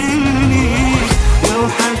قابلني لو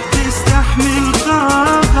حد استحمل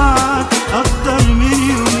طبعك اكتر من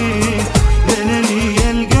يومين. ده انا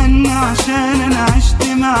ليا الجنة عشان انا عشت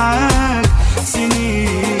معاك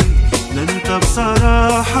سنين. ده انت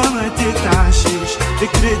بصراحة ما تتعاشرش.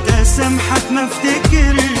 فكرة اسامحك ما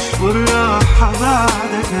افتكرش. والراحة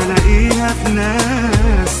بعدك هلاقيها في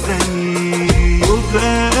ناس تانيين.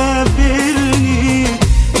 وابقى قابلني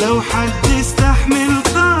لو حد استحمل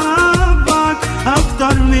طبعك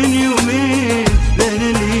اكتر من يومين. ده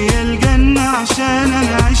انا ليا الجنة عشان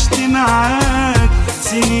انا عشت معاك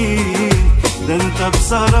سنين. ده انت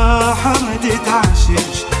بصراحة ما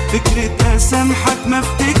تتعاشرش. فكرة اسامحك ما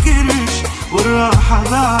افتكرش. والراحة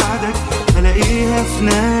بعدك هلاقيها في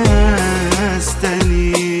ناس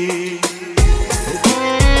تانيين.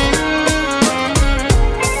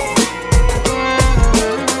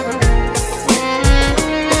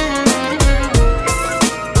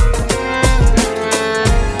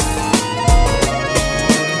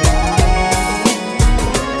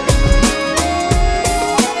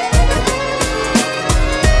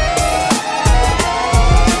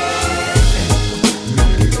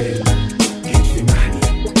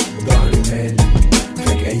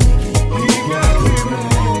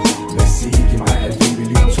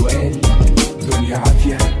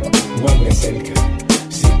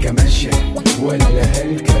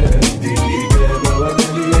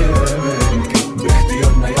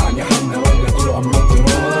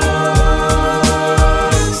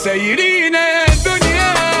 سيري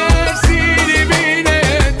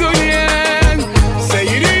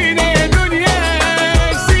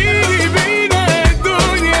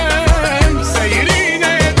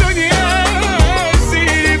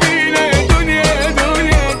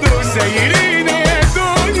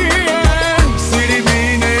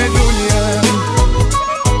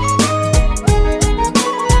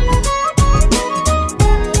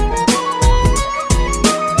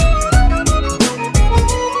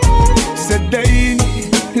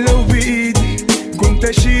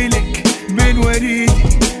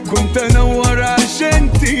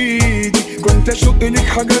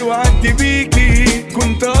حجر وعدي بيكي،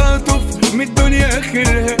 كنت اطف من الدنيا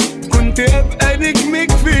اخرها، كنت ابقى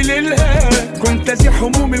نجمك في ليلها، كنت ازيح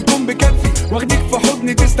هموم الكون بكفي، واخدك في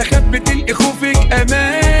حضني تستخبي تلقي خوفك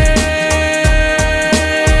امان.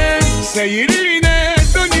 سيرينا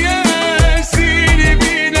دنيا سيري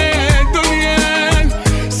بينا دنيا،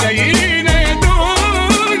 سيرينا يا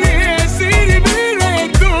دنيا سيري بينا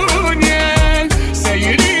دنيا،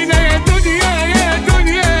 سيرينا يا دنيا يا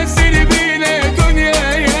دنيا سيري بينا يا دنيا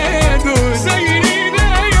يا دنيا، سيرينا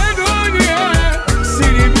يا دنيا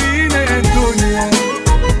سيري بينا يا دنيا.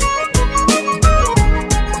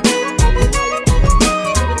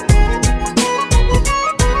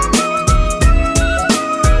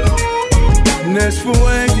 ناس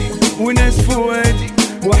فوادي وناس فوادي،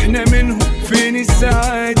 واحنا منهم فين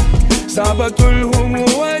السعادة، صعبة طولهم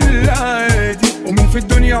ولا عادي، ومن في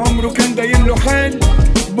الدنيا عمره كان دايم له حال،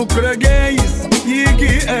 بكرة جايز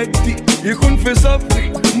يجي قدي، يكون في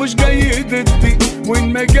صفي مش جاي ضدي،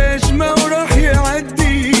 وإن ما جاش ما هو راح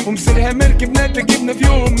يعدي، ومصيرها مركبنا تجيبنا في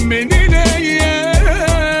يوم من الأيام.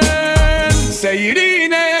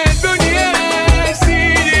 سيرينا يا دنيا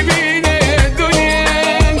سيري بينا يا دنيا،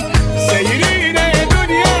 سيرينا يا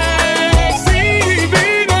دنيا سيري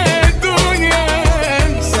بينا يا دنيا،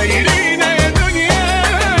 سيرينا يا دنيا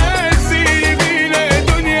سيري بينا يا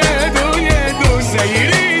دنيا دنيا دنيا،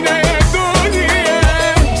 سيرينا يا دنيا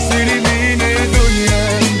سيري بينا يا دنيا.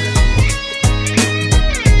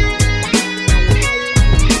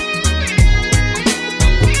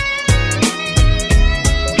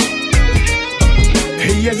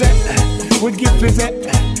 هي زقة وتجيب في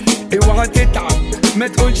زقة، اوعى تتعب ما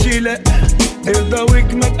تقولش لا، ارضى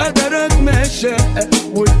واجمد قدرك ما شاء،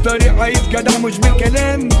 والطريق عايز جدع مش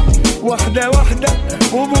بالكلام، واحدة واحدة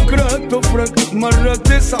وبكرة تفرج، مرة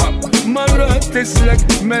تصعب مرة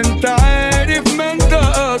تسلك، ما انت عارف ما انت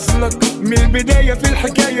اصلك، من البداية في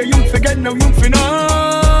الحكاية يوم في جنة ويوم في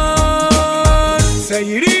نار.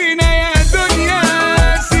 سيرينا يا دنيا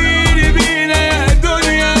سيري بينا يا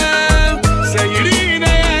دنيا،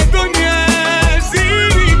 سيرينا يا دنيا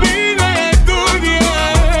سيري بينا يا دنيا،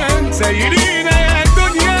 سيرينا يا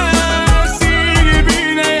دنيا سيري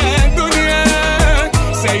بينا يا دنيا،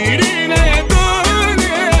 سيرينا يا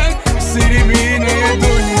دنيا سيري بينا يا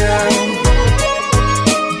دنيا.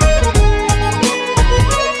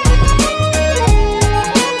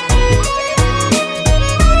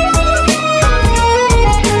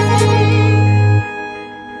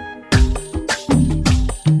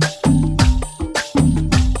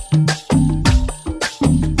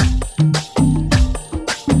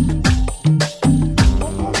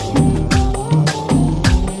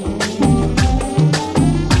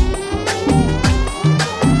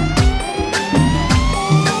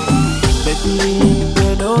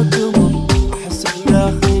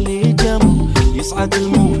 يصعد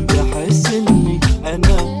الموت احس اني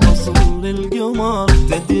انا وصل للقمر،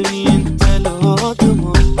 تدري انت لو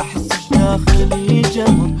تمر احس بداخلي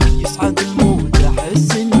جمر، يصعد الموت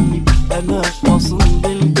احس اني انا وصل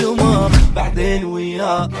للقمر، بعدين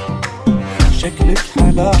وياك شكلك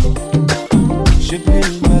حلاك شبه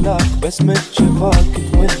الملاك، بسمة شفاك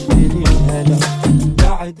توديني الهلاك،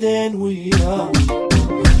 بعدين وياك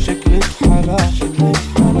شكلك حلاك شكلك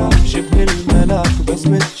حلاك شبه الملاك،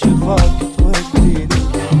 بسمة شفاك توديني،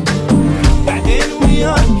 بعدين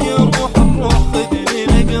وياك يا روح الروح خذني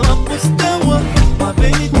لأقرب مستوى، ما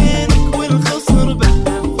بين ايدينك والخصر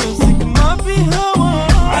بتنفسك ما في هوى،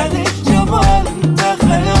 عليك جمال انت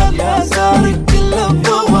خيال يا سارق كل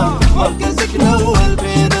الضوى، مركزك الاول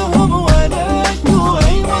بينهم ولا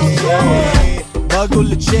كوين الصور. بقول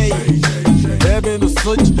لك شي بين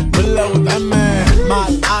الصج ولا وتأمن مع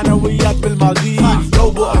انا وياك بالمالديف،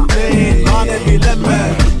 جوبوا اثنين ما نبي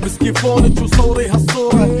لمه، مسكي فونك وصوري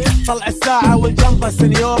هالصوره، طلع الساعه والجنطه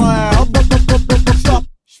سنيوره، هوب هوب هوب هوب هوب ستوب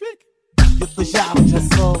ايش قطي شعرك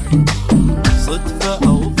هالصوت، صدفه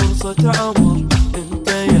او فرصه عمر انت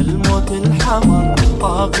يا الموت الحمر،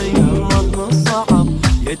 طاغي الرضم الصعب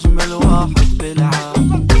يجمل واحد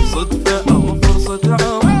بالعام، صدفه او فرصه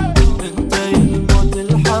عمر انت يا الموت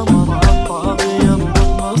الحمر، طاغي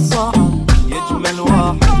الرضم الصعب يجمل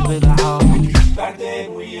واحد بالعام، بعدين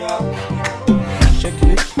وياك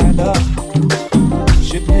شكلك حلاك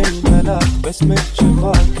شبه الملاك، بسمة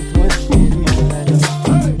شفاك توديني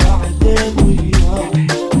الهلاك، بعدين وياك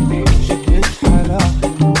شكلك حلاك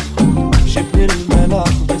شبه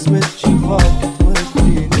الملاك، بسمة شفاك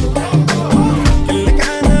توديني الهلاك، كلك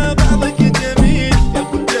على بعضك جميل يا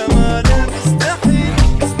ابو الجمال المستحيل،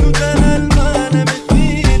 اسند انا المعنى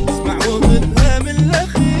مثيل، اسمع وخذها من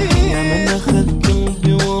الاخير، يا من اخذ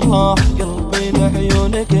قلبي وراح قلبي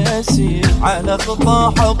لعيونك اسير، على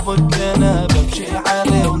خطى حبك انا بمشي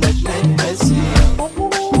عليه ولجل المسيح.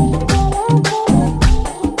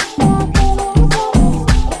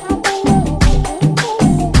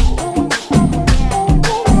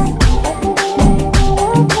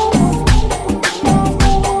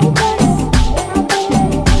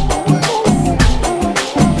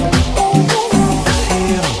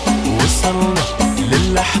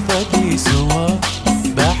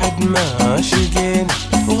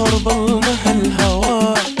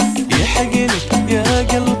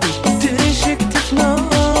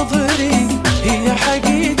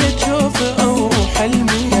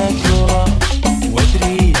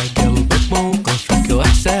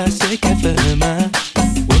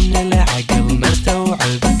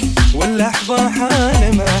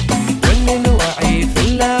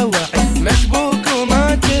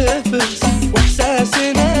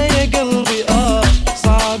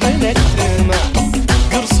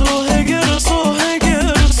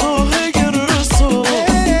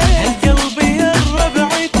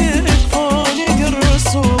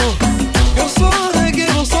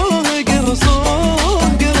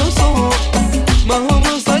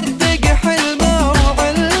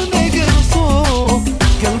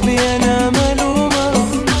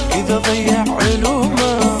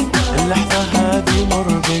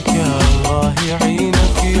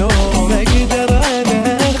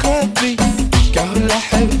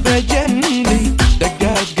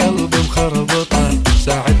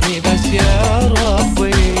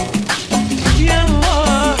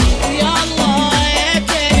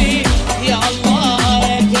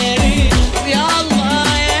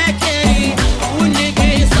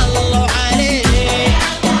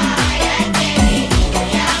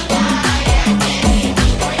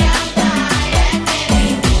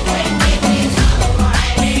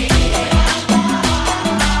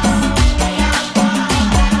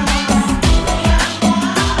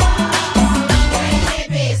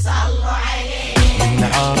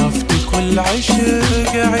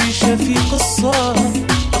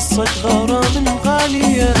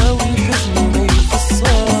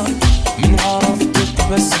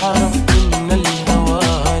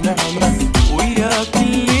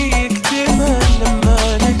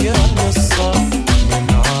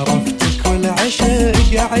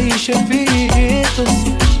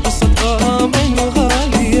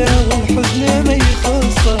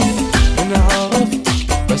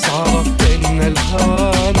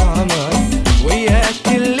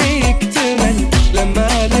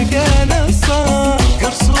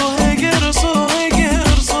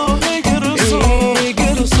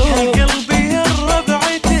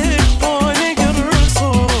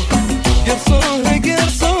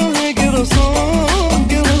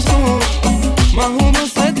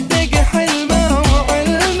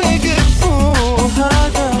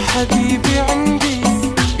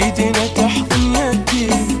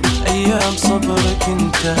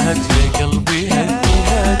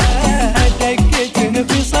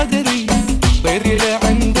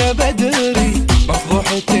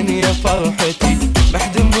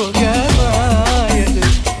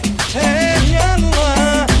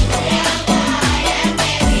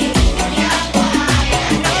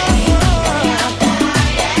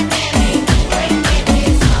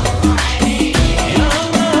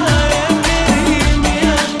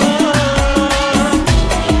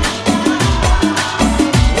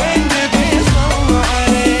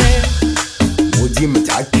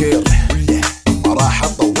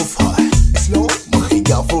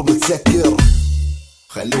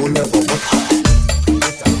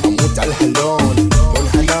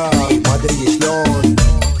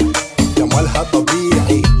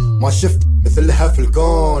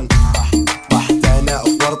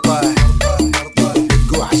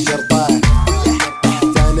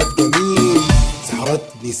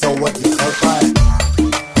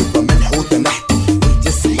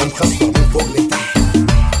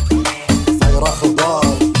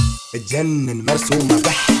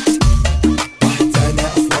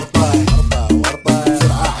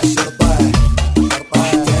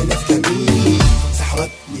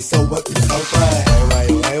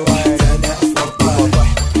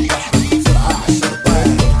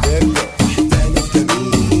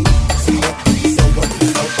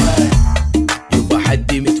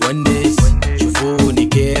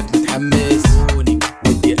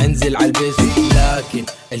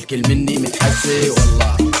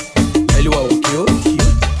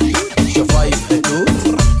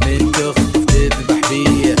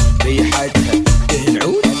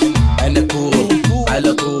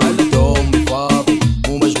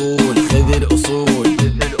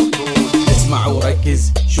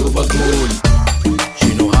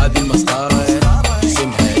 شنو هذه المسطرة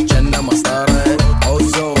اسمها جنة مسطرة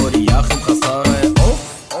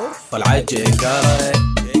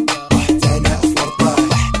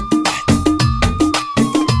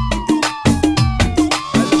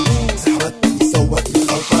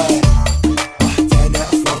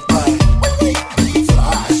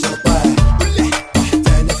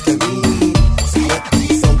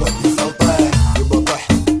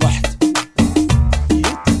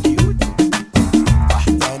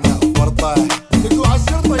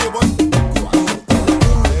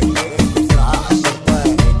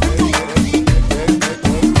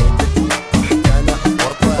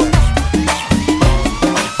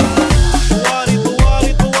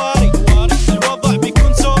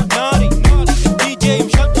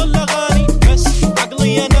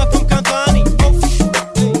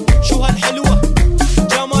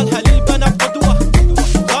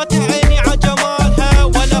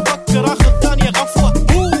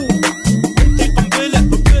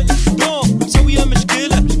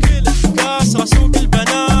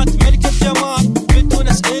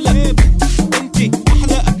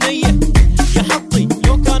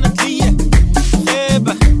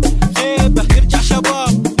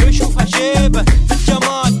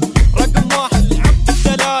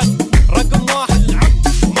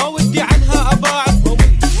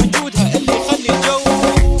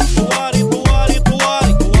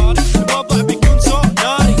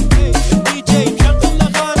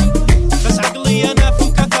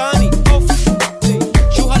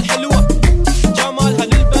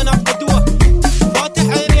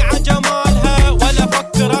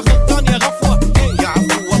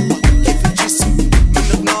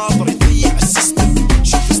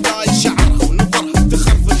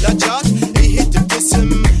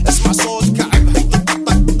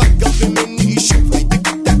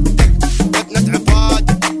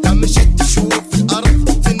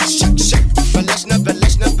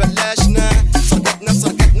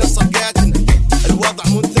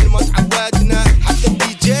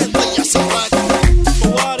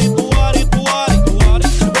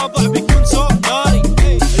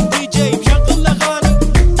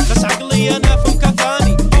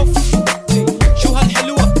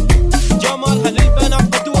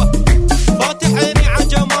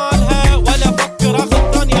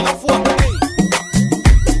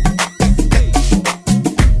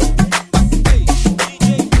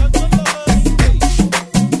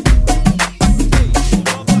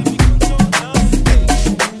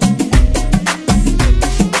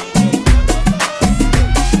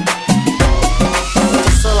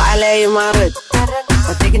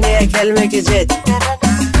اكلمك جد.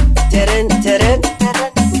 ترن ترن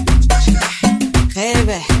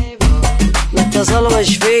خيبة متصل وش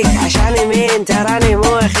فيك عشان مين تراني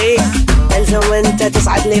مو اخيك. الزم انت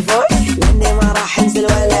تصعد لي فوق لاني ما راح انزل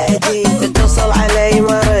ولا اجي. تتصل علي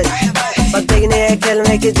ما رد صدقني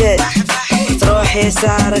اكلمك جد. تروح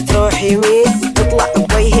يسار تروح يمين تطلع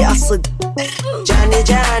بوجهي الصد.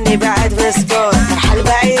 جاني بعد مسكون ارحل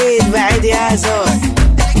بعيد بعد يا زود.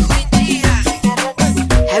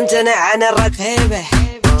 همتنع عن الرد هيبة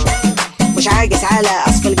مش عاقس على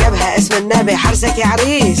اصف الجبهة اسم النبي حرسك يا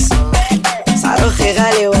عريس. صاروخي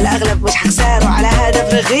غالي والاغلب مش حخساره على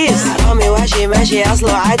هدف رخيص. حرامي واشي ماشي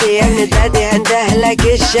اصله عادي يا ابن الدادي هنده لك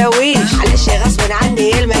الشويش. معلش غصبا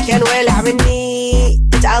عني المكان ولع مني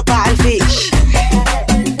اتقطع الفيش.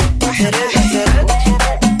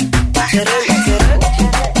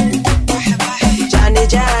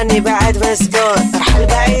 جاني بعد مسكون ارحل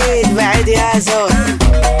بعيد بعد يا زود.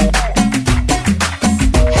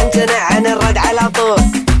 همتنع عن الرد على طول.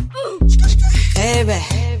 هيبة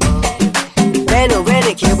بيني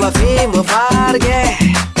وبينك يبا في مفارقة.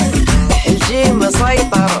 الجيم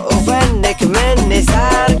مسيطر وفنك مني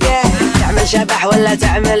سارقة. تعمل شبح ولا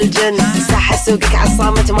تعمل جن ساحة سوقك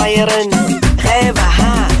عالصامت ما يرن. غيبة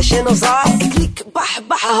ها شنو صار اكليك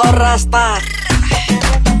بح هو الراس طار.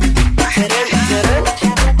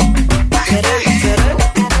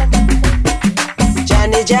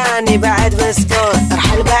 جاني بعد مسكون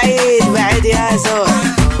ارحل بعيد بعد يا زود.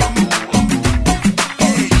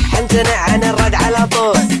 همتنع عن الرد على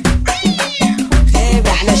طول.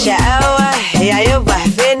 احنا شقاوة يا يبه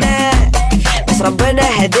فينا بس ربنا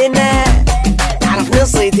هدينا. نعرف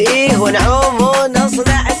نصيد ايه ونعوم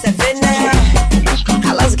ونصنع سفينة.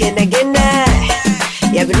 خلاص قلنا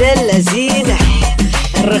يا ابن اللذينة.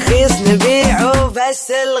 الرخيص نبيعه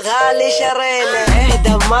بس الغالي شرينا.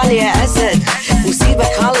 اهدى مال يا اسد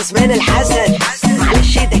وسيبك خالص من الحسد.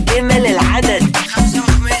 معلش ده كمل العدد.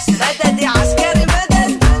 مدد يا عسكري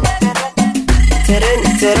مدد.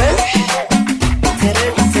 ترن ترن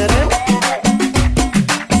ترن ترن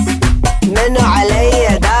منو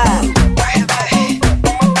علي دار.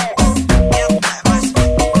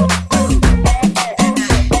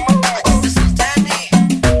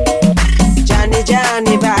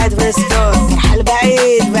 جاني بعد مسكون ارحل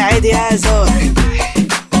بعيد بعد يا زود.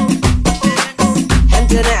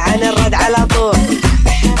 همتنع عن الرد على طول.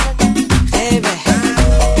 هيبة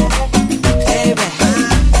هيبة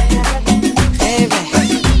هيبة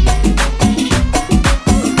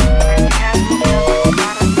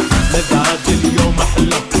نقعد اليوم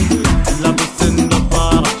احلى لابس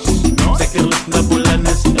النظارة سكر السناب ولا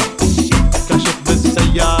نسأل كاشف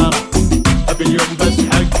بالسيارة. ابي اليوم بس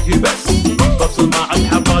حقي بس بفصل مع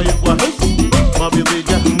الحبايب واحس ما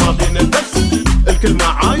بيضيقه ما بينفس. الكل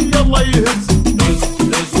معاي الله يهز.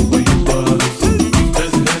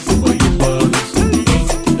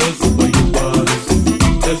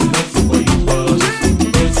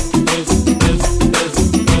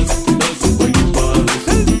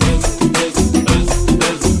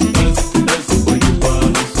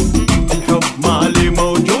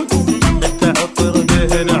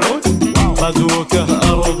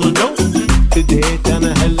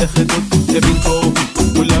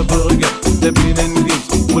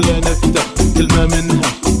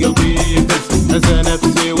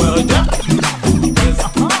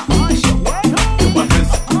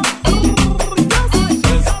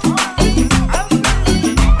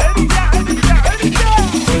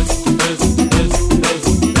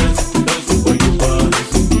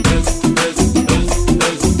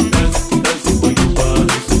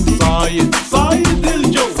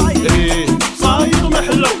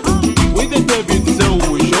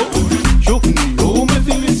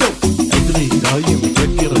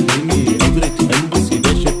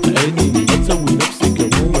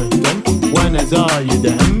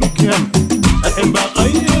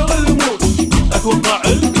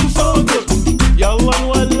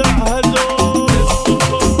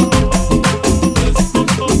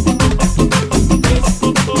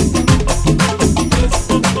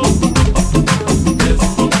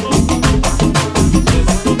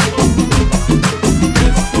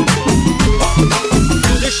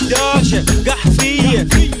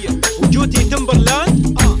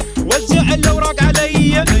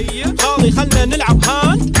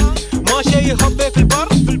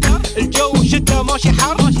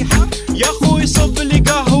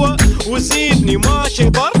 وزيدني ماشي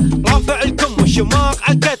بر رافع الكم وشماغ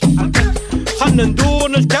عالكتف. خلنا ندور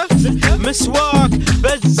نلتف مسواك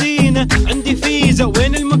بزينة عندي فيزا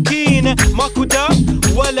وين الماكينة. ماكو داب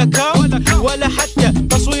ولا كاب ولا حتى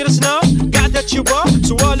تصوير سناب. قعدة شباب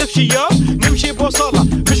سوالف شياب نمشي بوصلة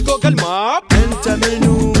مش جوجل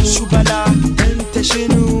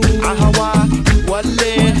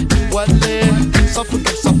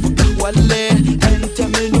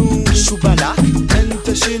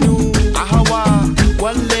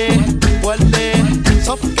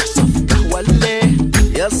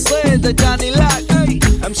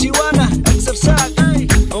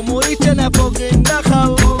فوق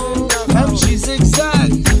النخل امشي زقزاق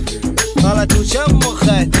غلط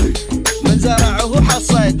وشمخت من زرعه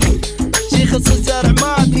وحصد شيخ الزرع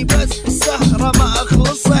مادري بس السهرة ما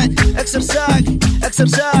اخلصت اكسر ساق اكسر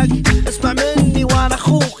ساق اسمع مني وانا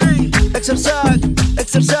اخوك اكسر ساق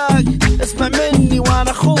اكسر ساق اسمع مني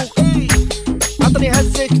وانا اخوك عطني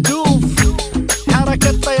هزك دوف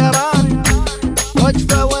حركة طيران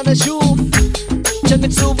وجفة وانا اشوف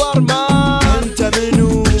جنك سوبرمان انت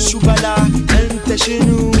منو شو بلاك انت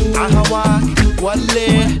شنو عهواك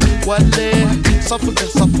وليه وليه صفقه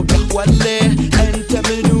صفقه وليه انت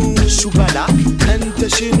منو شو بلاك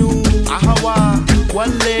انت شنو عهواك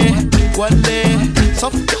وليه وليه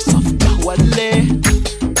صفقه صفقه وليه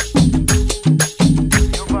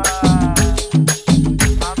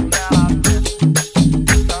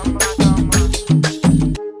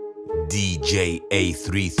DJ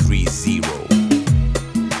A330.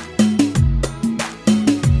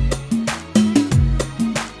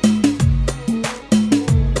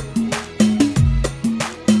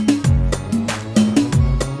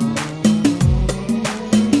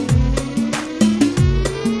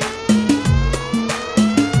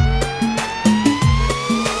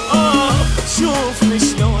 شوفني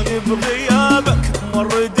شلون بغيابك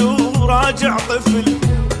ممرد وراجع طفل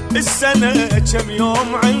السنة كم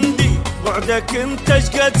يوم عندي بعدك انت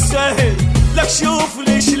شقد سهل لك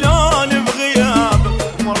شوفني شلون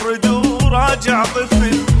بغيابك ممرد وراجع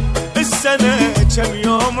طفل السنة كم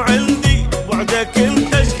يوم عندي بعدك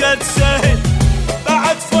انت شقد سهل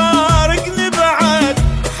بعد فارقني بعد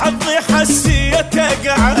حظي حسيته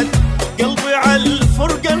قعد قلبي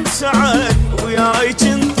عالفرقة انسعد وياي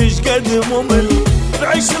كنت شقد ممل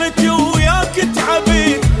بعشرتي وياك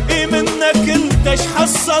تعبيت اي منك انت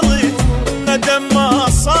شحصلت ندم ما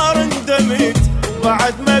صار اندمت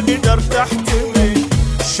بعد ما قدرت احتمل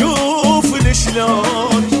شوفني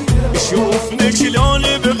شلون شوفني شلون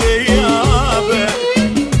بغيابك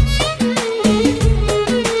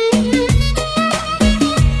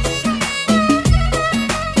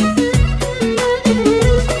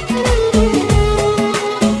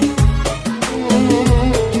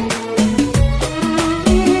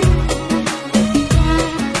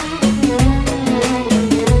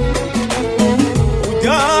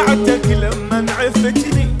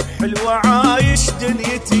حلوة عايش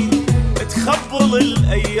دنيتي تخبل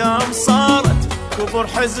الأيام صارت كبر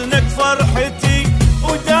حزنك فرحتي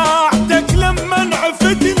وداعتك لما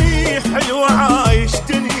عفتني حلوة عايش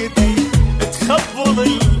دنيتي تخبل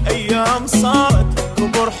الأيام صارت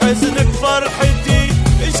كبر حزنك فرحتي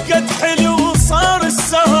اشقد حلو صار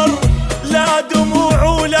السهر لا دموع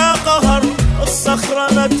ولا قهر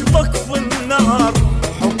الصخرة نتبك في النهر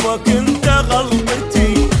حبك انت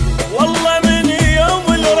غلطتي والله من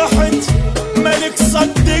يوم اللي رحت ملك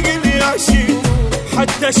صدقني عشيت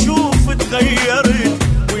حتى اشوف تغيرت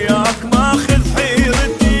وياك ماخذ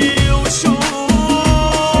حيرتي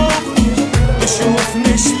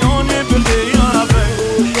وشوفني شلون بغيابك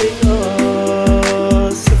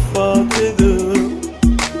اسف اعتذر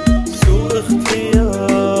سوء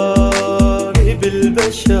اختياري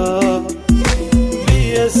بالبشر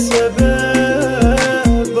بي السبب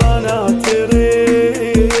انا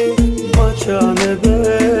اعترف ما كان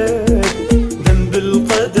بك ذنب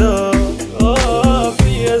القدر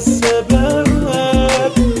بي السبب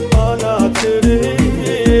انا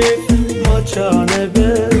اعترف ما كان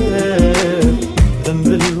بك ذنب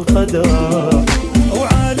القدر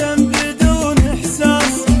وعالم بدون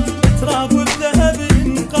احساس تراب الذهب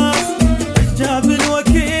ينقاس جاب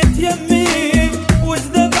الوقت يمي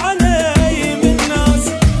وجذب عن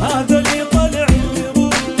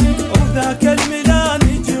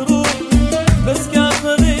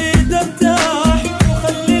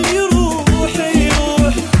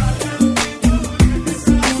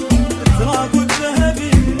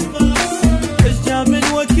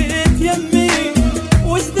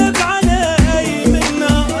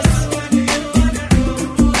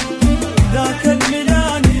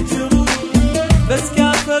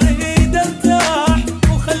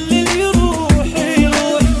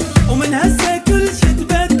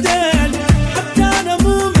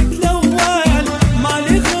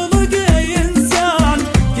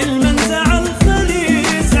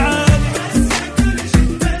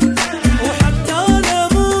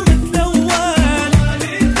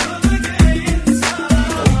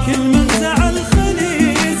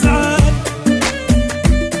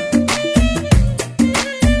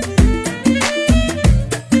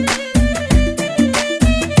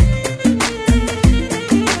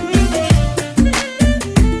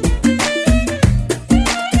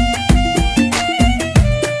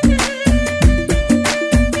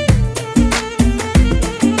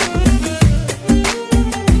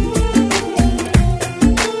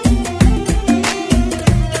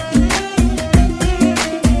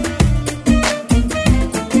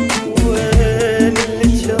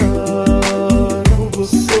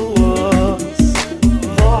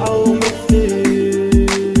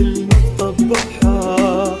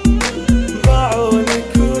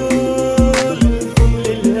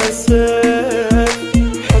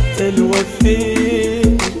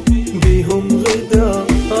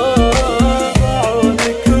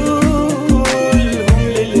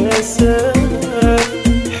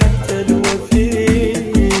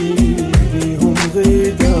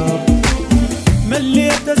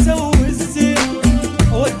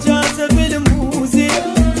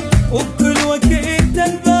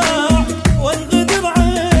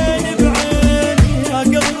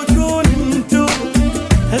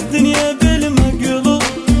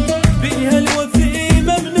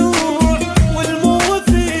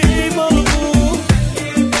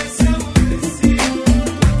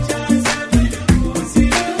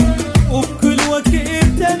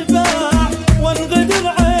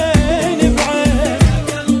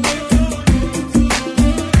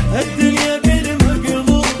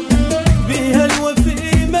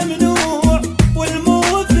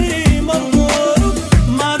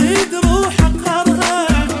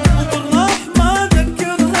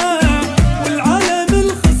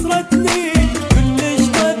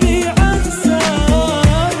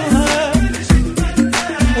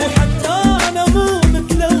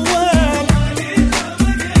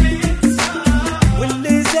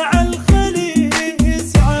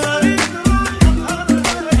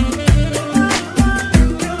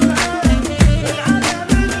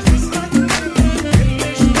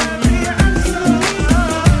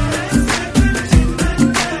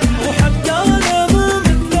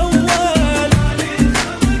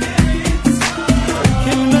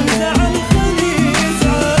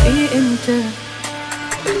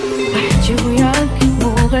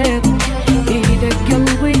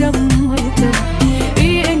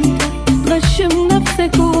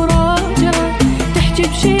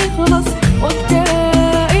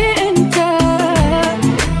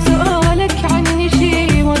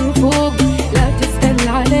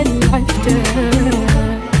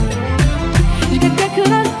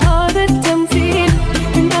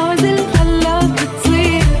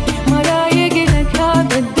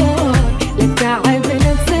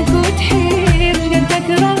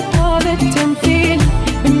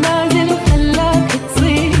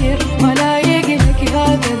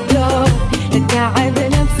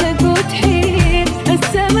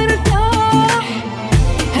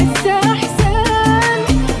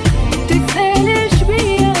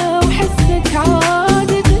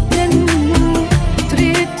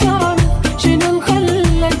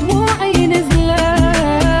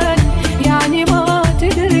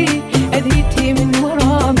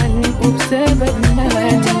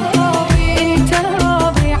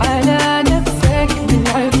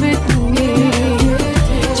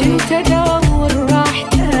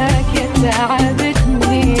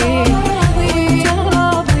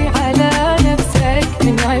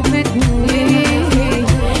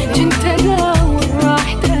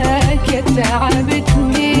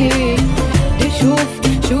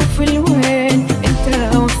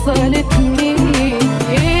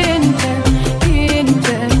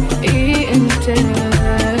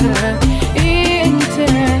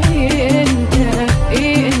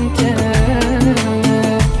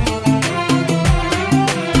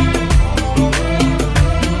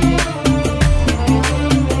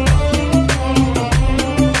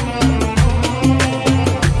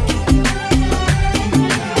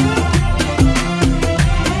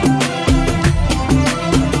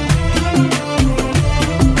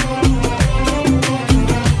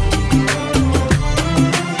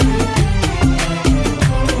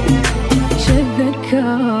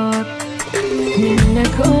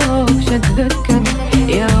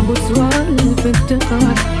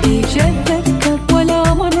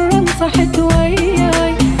صحت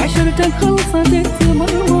وياي عشرتك خلصت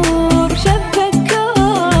تمرمر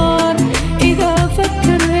شذكر إذا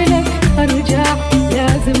فكر لك أرجع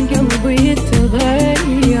لازم قلبي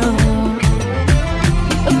يتغير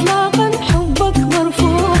إطلاقا حبك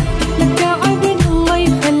مرفوض لك تعبني الله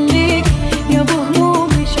يخليك يا أبو هموم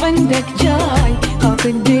مش عندك جاي خاف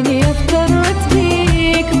الدنيا افترت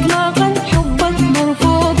بيك إطلاقا حبك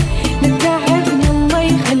مرفوض لك تعبني الله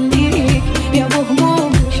يخليك يا أبو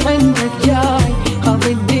هموم مش عندك جاي خاف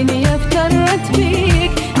الدنيا افترت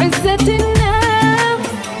بيك عزة النفس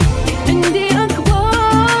عندي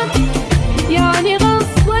أكبر يعني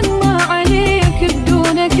غصبا ما عليك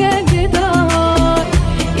بدونك أقدر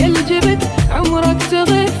يلجبت عمرك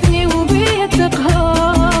تغفني وبيت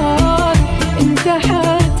قهار انت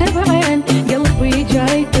حتى بعين قلبي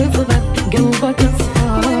جاي تصغر قلبك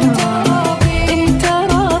اصفر انت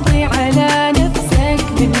راضي على نفسك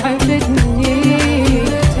من عبدني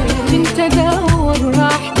انت دور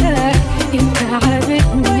راحتك انت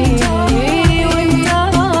عبدني وانت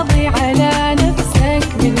راضي على نفسك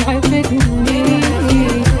من عبدني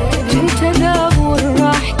انت دور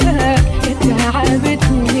راحتك انت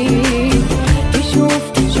عبدني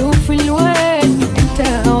شوف الوين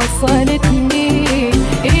انت وصلتني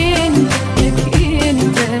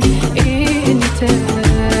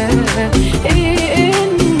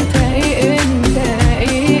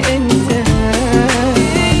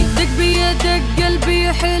دق بيدك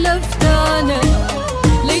قلبي حلفت انا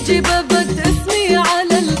ليجي ببد اسمي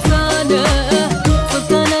على لسانه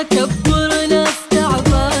صرت انا كبر ناس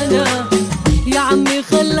تعبانه يا عمي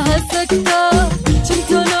خلها سكته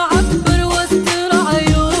كنت انا اعبر واستر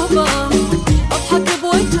عيوبه اضحك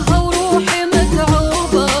بوجهها وروحي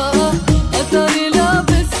متعوبه اثري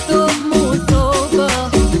لابس ثوب مو ثوبه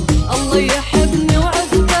الله يحبني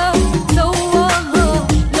وعزته سواها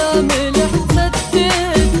لا ملح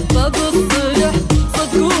سدد باب الصلح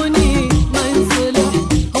صدقوني ما ينصلح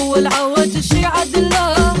هو العوج شي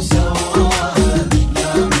عدله سواها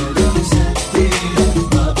لا ملح سدد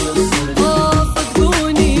باب الصلح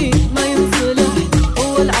صدقوني ما ينصلح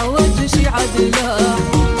هو العوج شي عدله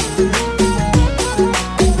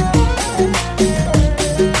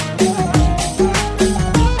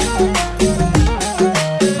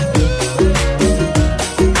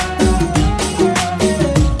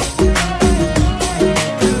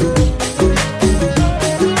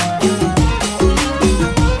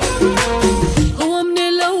هو من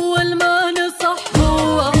الأول ما نصح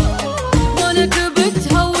هو وانا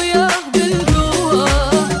جبتها وياه بالقوة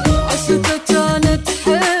عشرته كانت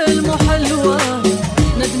حلم وحلوة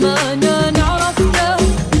ندمانة أنا عرفته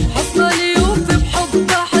حصل يوفي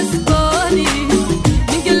بحبه حسباني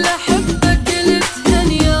من قل أحبك قلت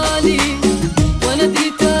هنيالي وانا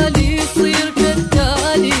ادري تالي يصير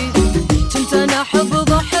كالتالي كنت انا احب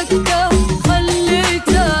ضحكته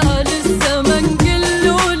خليته للزمن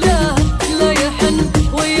قلوا له لا يحن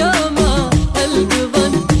وياما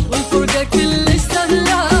القضن والفرقة كلش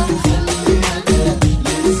سهلة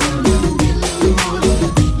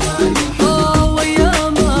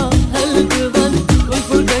وياما القضن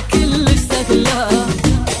والفرقة كلش سهلة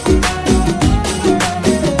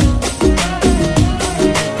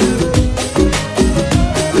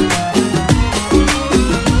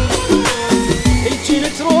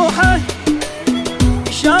الجلت روحه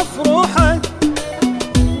شاف روحه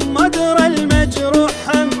ما درى المجروح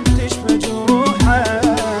همتش مجروحه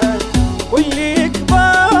واللي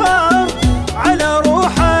يكبر على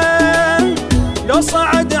روحه لو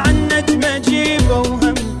صعد عن نجمه جيبه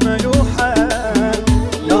وهم ملوحه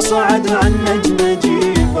لو صعد عن نجمه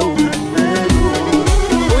جيبه وهم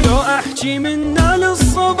ملوحه ولو احكي منه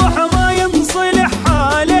للصبح ما ينصلح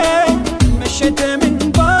حاله مشيته من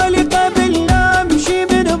بالي قبل لا امشي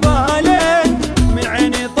من بالي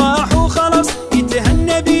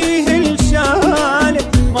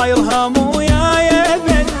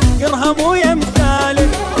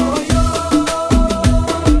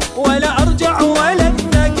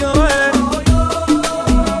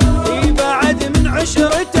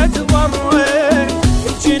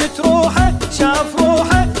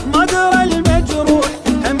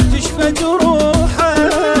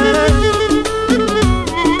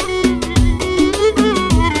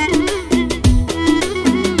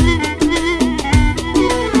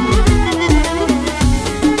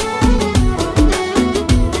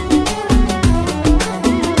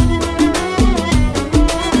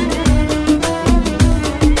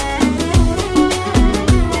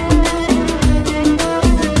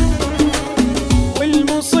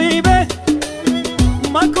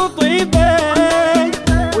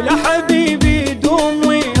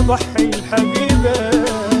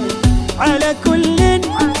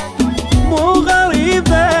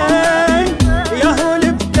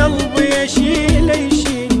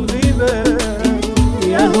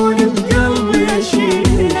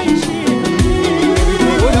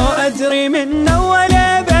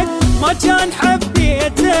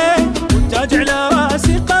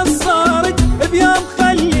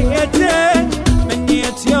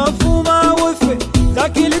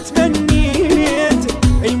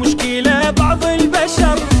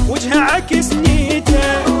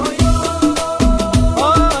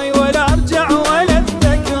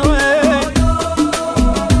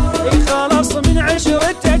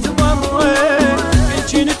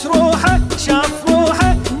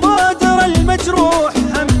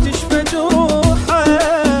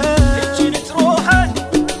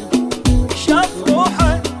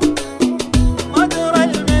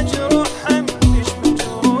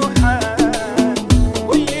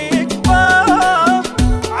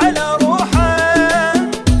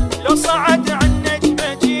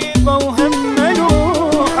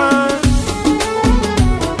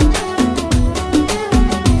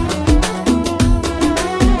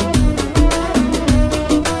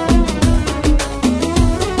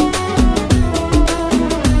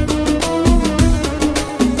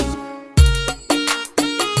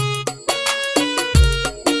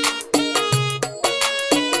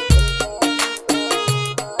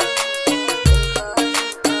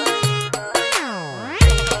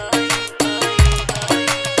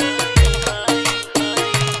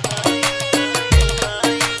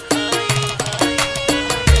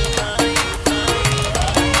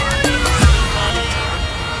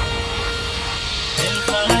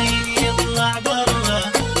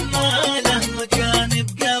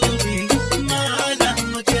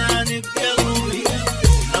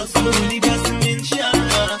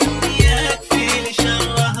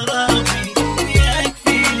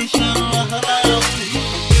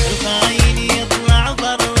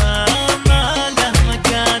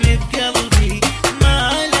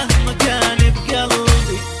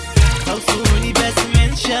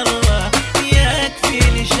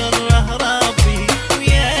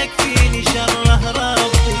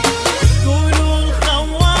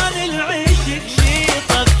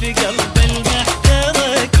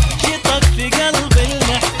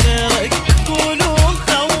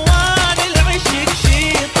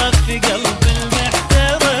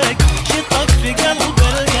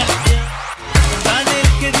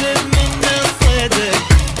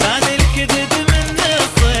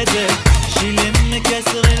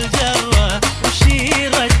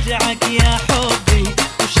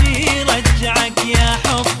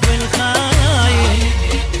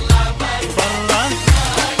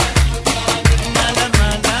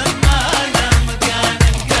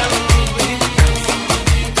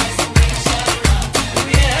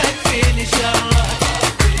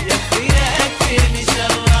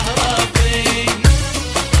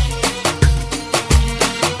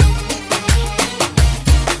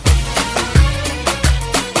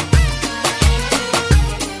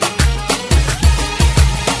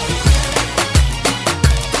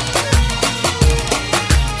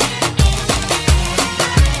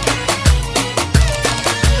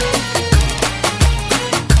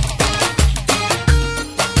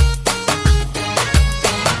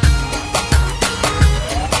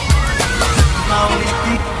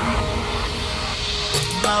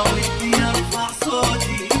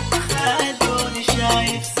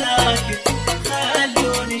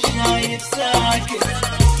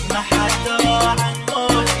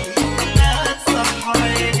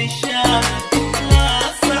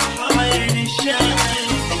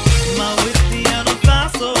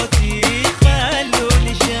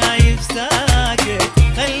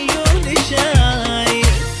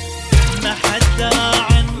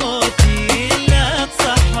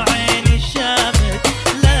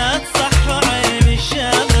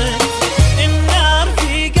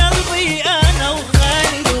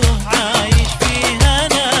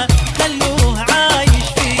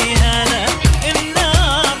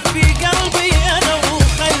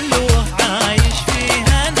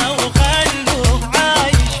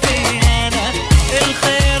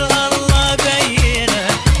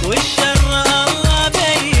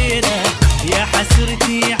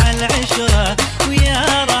قدرتي على العشرة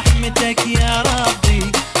ويا رحمتك يا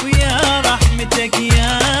ربي ويا رحمتك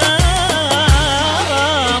يا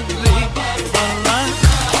ربي والله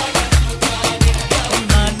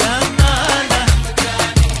مالا مالا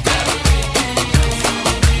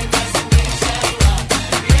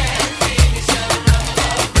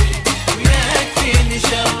ويكفيني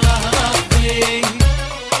شر ربي.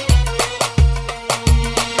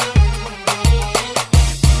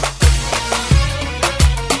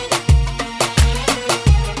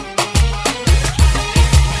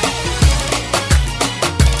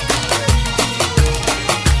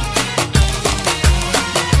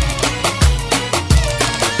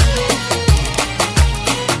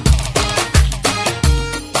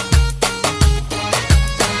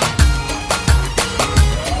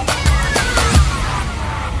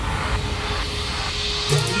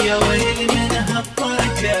 يا ويلي من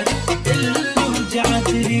هالطاقة اللي وجعت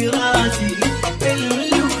لي راسي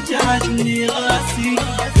اللي وجعت لي راسي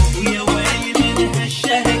ويا ويلي من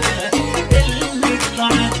هالشهقة اللي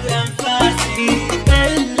قطعت أنفاسي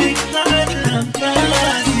اللي قطعت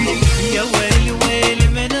أنفاسي. يا ويلي ويلي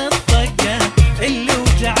من الطاقة اللي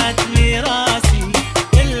وجعت لي راسي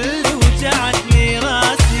اللي وجعت لي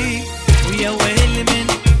راسي ويا ويلي من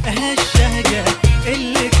هالشهقة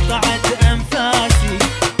اللي قطعت أنفاسي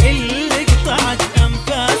اللي قطعت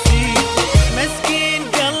أنفاسي. مسكين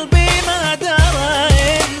قلبي ما درى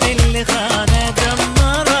إن اللي خانه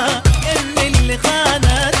دمره إن اللي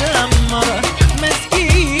خانه دمره.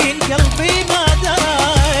 مسكين قلبي ما درى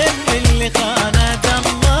إن اللي خانه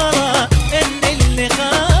دمره إن اللي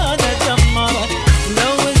خانه دمره.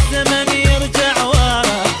 لو الزمن يرجع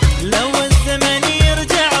ورا لو الزمن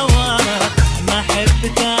يرجع ورا ما أحب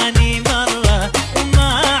تاني مرة وما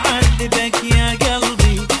أعذبك يا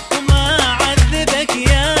قلبي وما أعذبك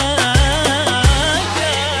يا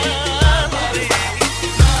قلبي.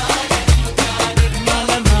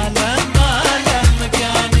 مالا مالا مالا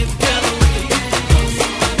مكاني بقلبي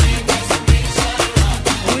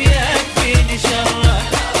ويكفيني شره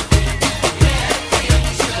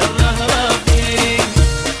شره ربي.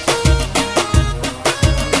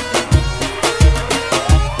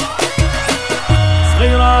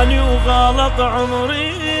 صغيراني وغلط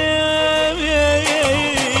عمري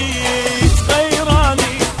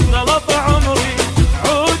صغيراني غلط عمري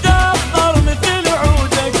عود أخضر مثل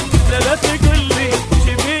عودك لا تقولي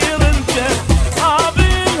كبير انت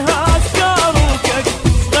قابلها أسكاروكك.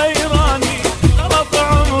 صغيراني غلط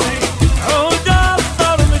عمري عود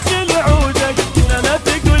أخضر مثل عودك لا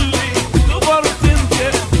تقولي كبرت انت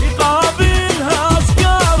قابلها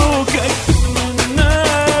أسكاروكك.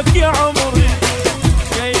 منك يا عمري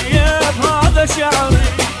كيف هذا شعري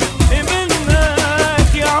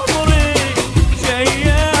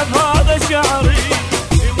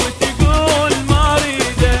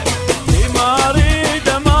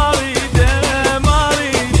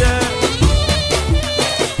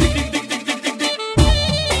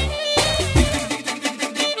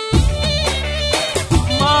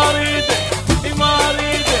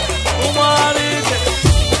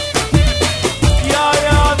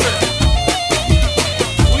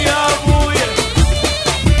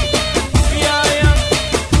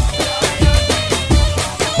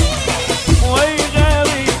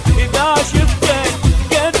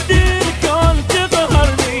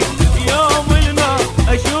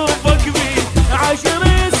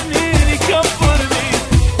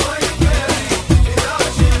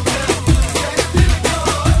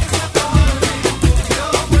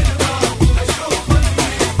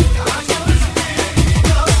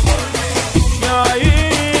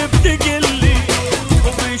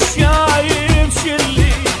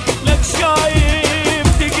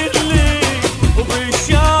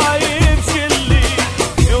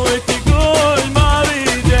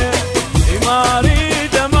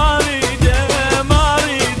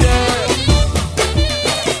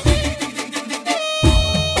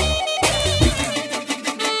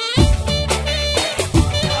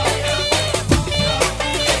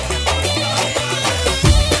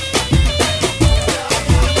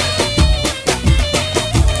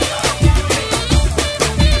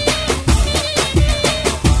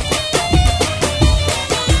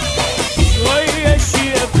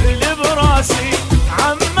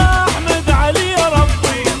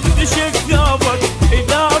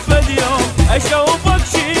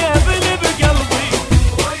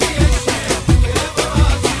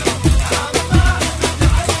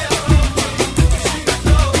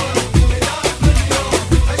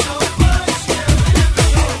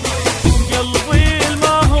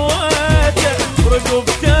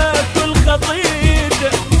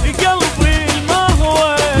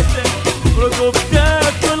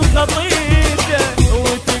خطيته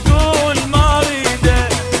وتقول ما اريده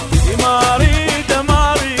ما اريده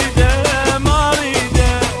ما اريده ما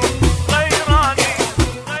اريده غيراني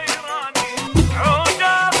عود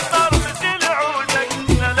اخضر مثل عودك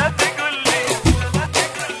لا تقول لي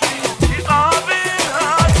يقابلها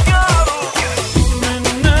اشكارك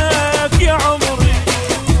منك يا عمري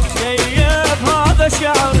شيب هذا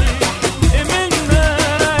شعري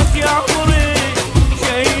منك يا عمري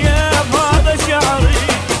شيب هذا شعري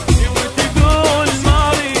وتقول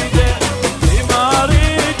ما اريده ما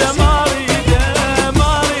اريده ما اريده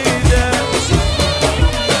ما اريده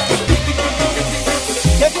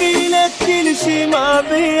كفيلك كل شي ما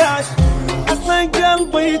بيعش اصلا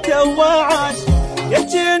قلبي تو عاش يا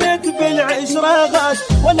جنت بالعشره غاش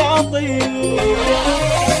ولا اطير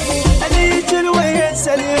عليك الوين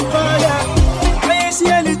سليم قاله عيش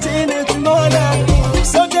يا لجنت موله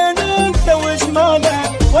سودان انت وش ماله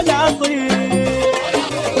ولا اطير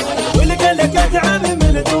والقلك اتعب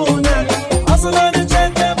من دونك اصلا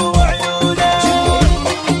جذب وعيونه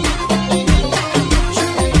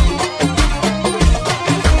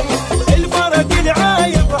الفرق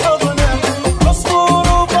العايب حضنه عصفور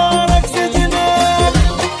وبارك سجنه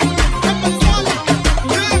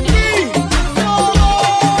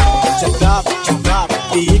كذاب كذاب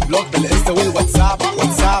بيجيب بلوك بالانستا والواتساب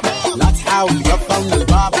واتساب لا تحاول قفلنا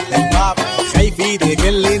الباب الباب خايف ايدي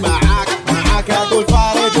قل لي معاك اقول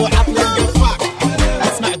فارج وعقلي مقفاك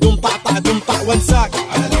اسمع دم طعطع دم طع وانساك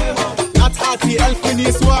لا تحاتي الف من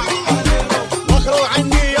يسواك وخروا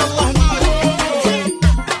عني يلا هناك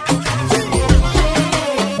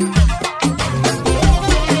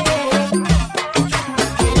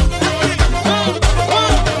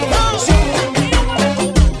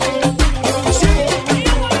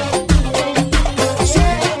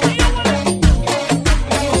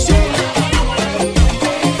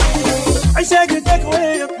عشقتك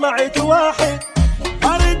وطلعت واحد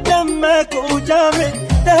ارد دمك وجامد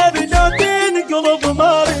ذهب لوتين قلب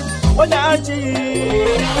مارد ولا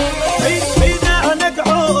عجيب بيدانك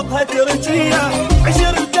عوضها ترجيه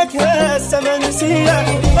عشرتك هسه منسيه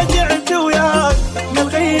رجعت وياك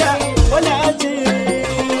ملغيه ولا عجيب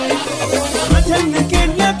ما تهمك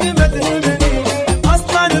انك ما تهمني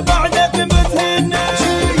اصلا بعدك متهني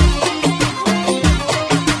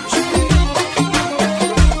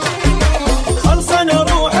خلصنا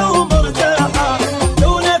روحي ومرتاحة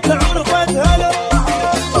دونك عرفت هلا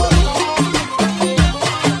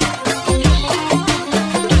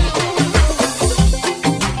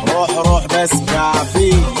روح بس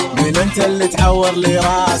كافي من انت اللي تعور لي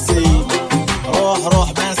راسي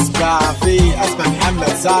روح بس كافي اسمع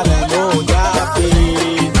محمد سالم ودافي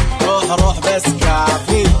روح بس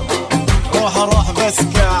كافي روح بس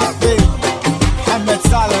كافي محمد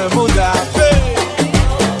سالم ودافي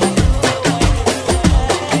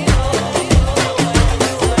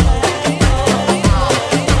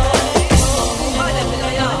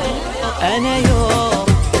أنا يوم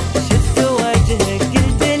شفت وجهك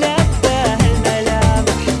قلت لباه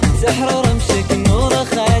الملامح سحر رمشك نور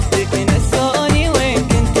خدك نسوني وين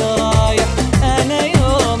كنت رايح أنا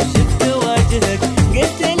يوم شفت وجهك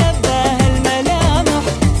قلت لباه الملامح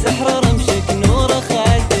سحر رمشك نور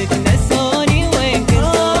خدك نسوني وين كنت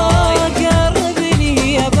رايح قرب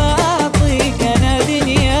لي يا بعطيك أنا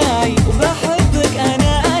دنياي وبحبك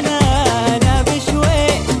أنا بشوي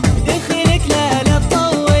دخلك لا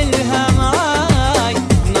تطولها معاي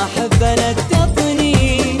ما احب انا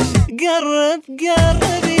التطنيش قرب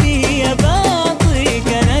لي يا بعطيك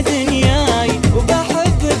انا دنياي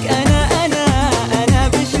وبحبك انا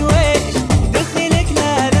بشويش دخلك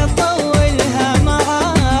لا تطولها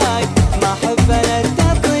معاي ما احب انا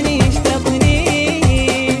التطنيش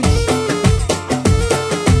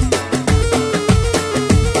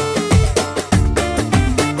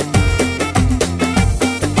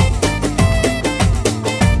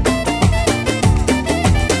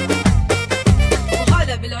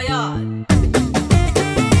وهلا بالعيال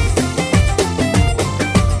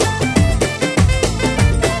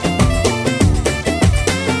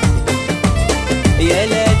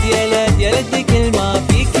يا لد كل ما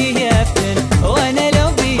فيك يفتن وانا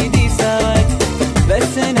لو بيدي سرق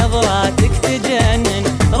بس نظراتك تجنن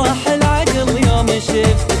راح العقل يوم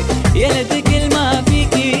شفتك يا لد كل ما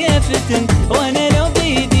فيك يفتن وانا لو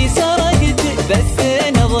بيدي سرقتك بس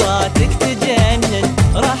نظراتك تجنن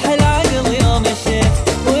راح العقل يوم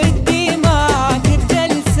شفتك ودي معك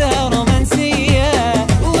بجلسة رومانسية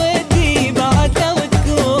ودي بعد لو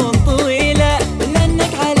تكون طويلة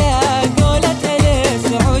لأنك على قولتها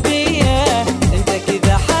السعودية انت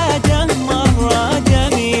كذا حاجة مرة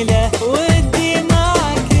جميلة ودي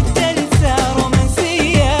معك بجلسة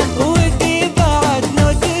رومانسية ودي بعد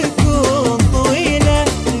لو تكون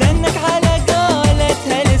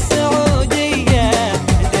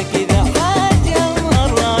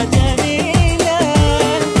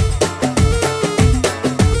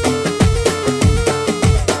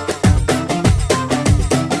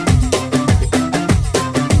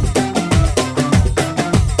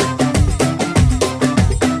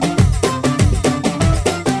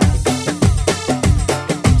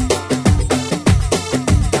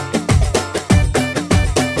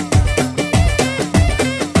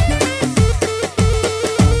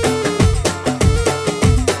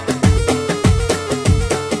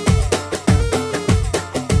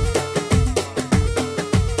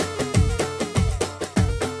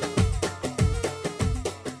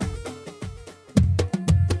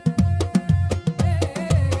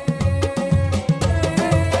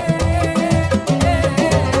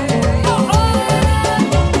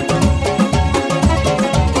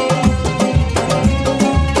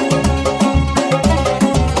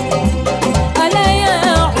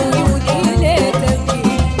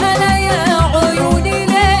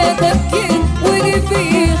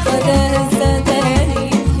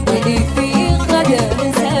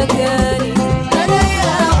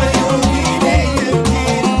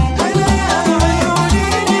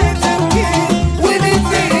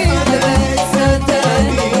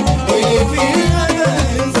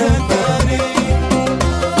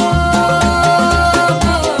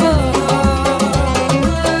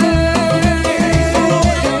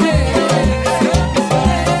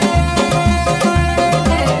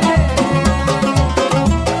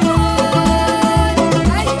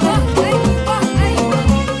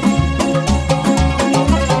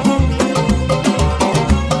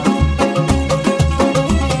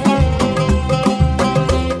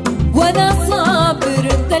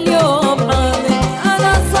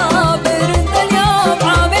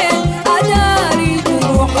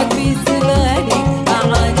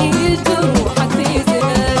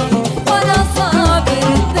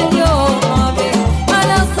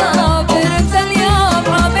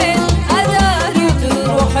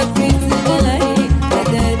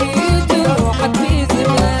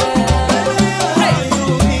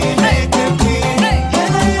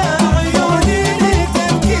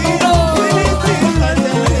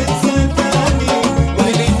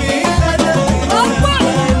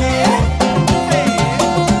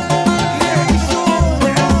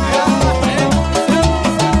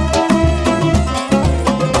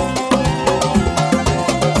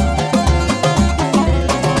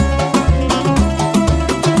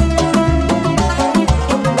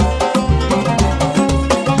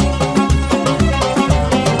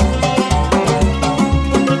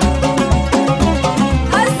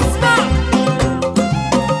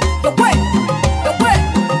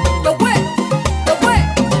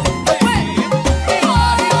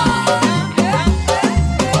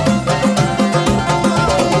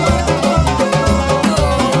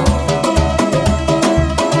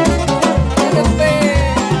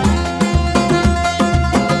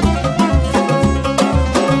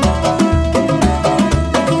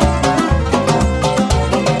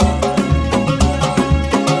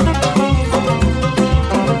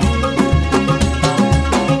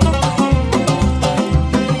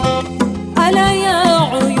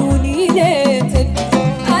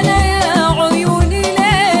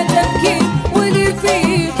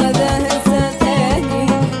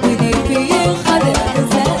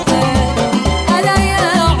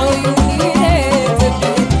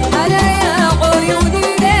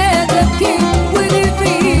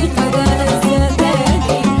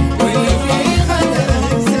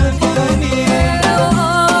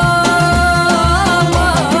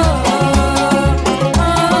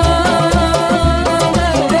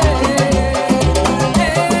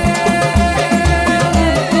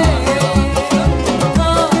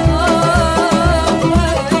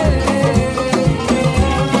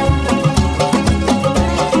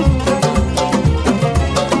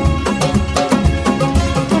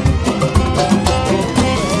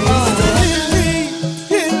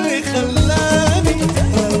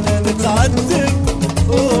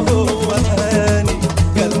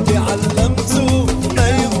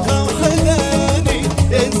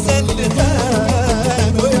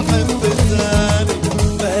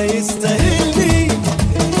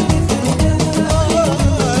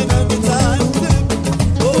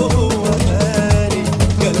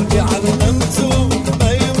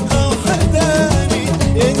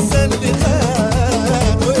انسى اللي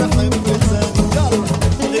خان ويحب الزن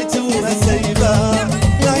بغيتوها سايبة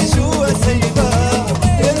يعيشوها سايبة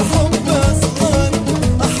الحب اصلا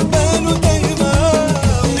احباله دايما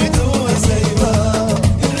بغيتوها سايبة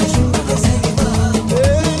يعيشوها سايبة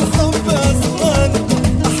الحب اصلا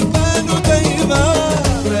احباله دايما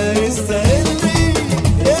ما يستاهلني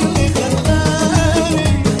اللي خلاني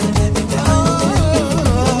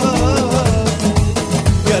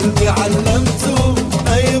قلبي علمته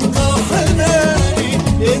ما يبقى حناني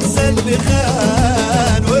ينسى اللي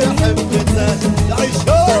خان ويحب الثاني يعيش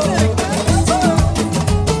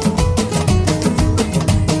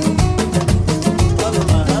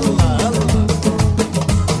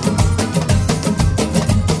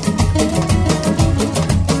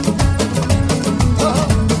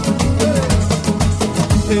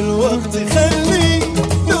الوقت يخلي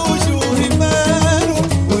بوجوهي ماله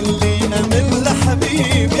واللي أمل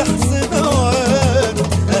لحبيب يحسن أوانه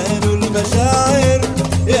قالوا المشاعر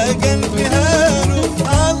يا قلبي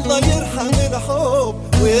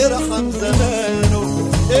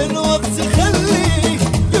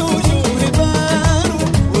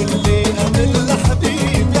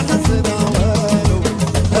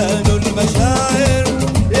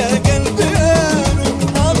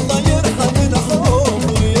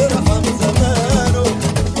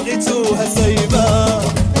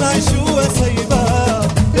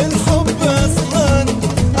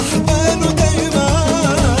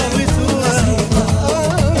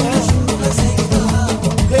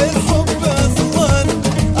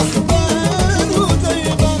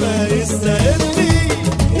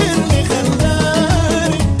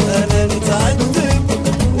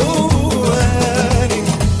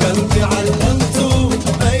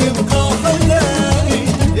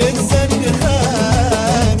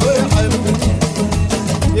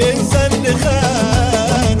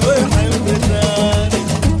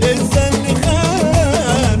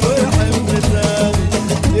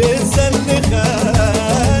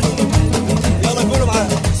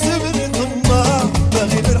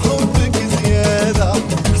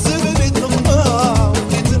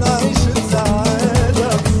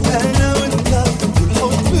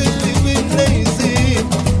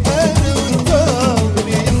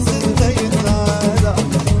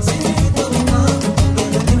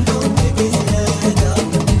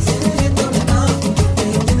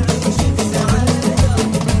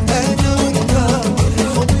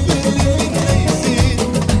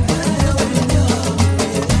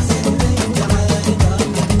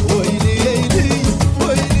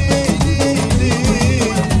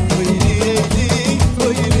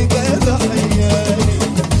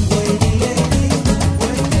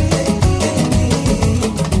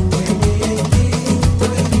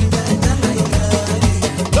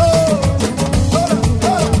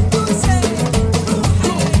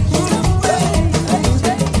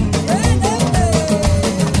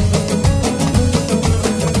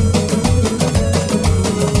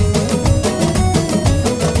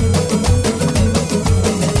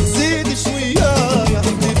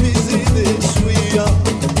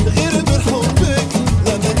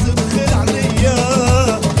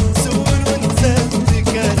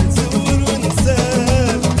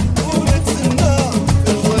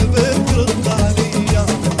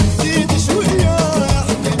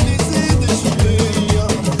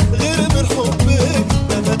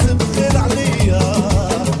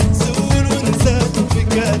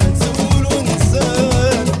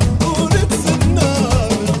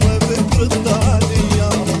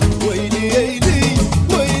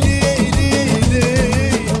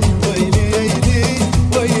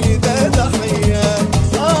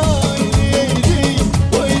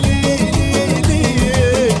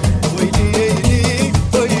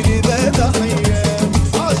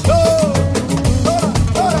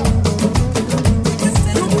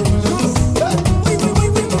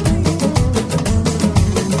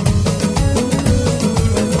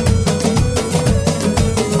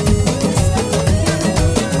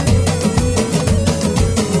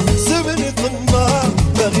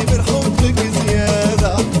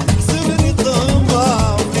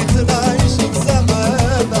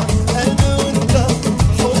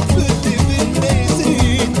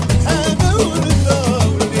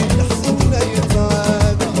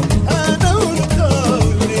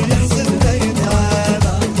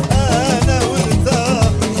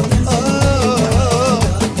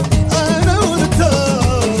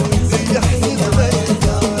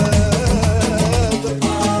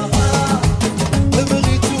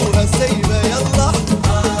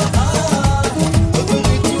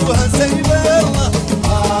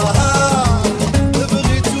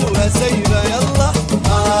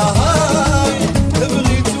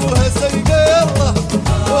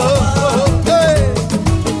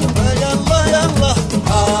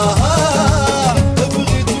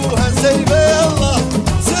بيبي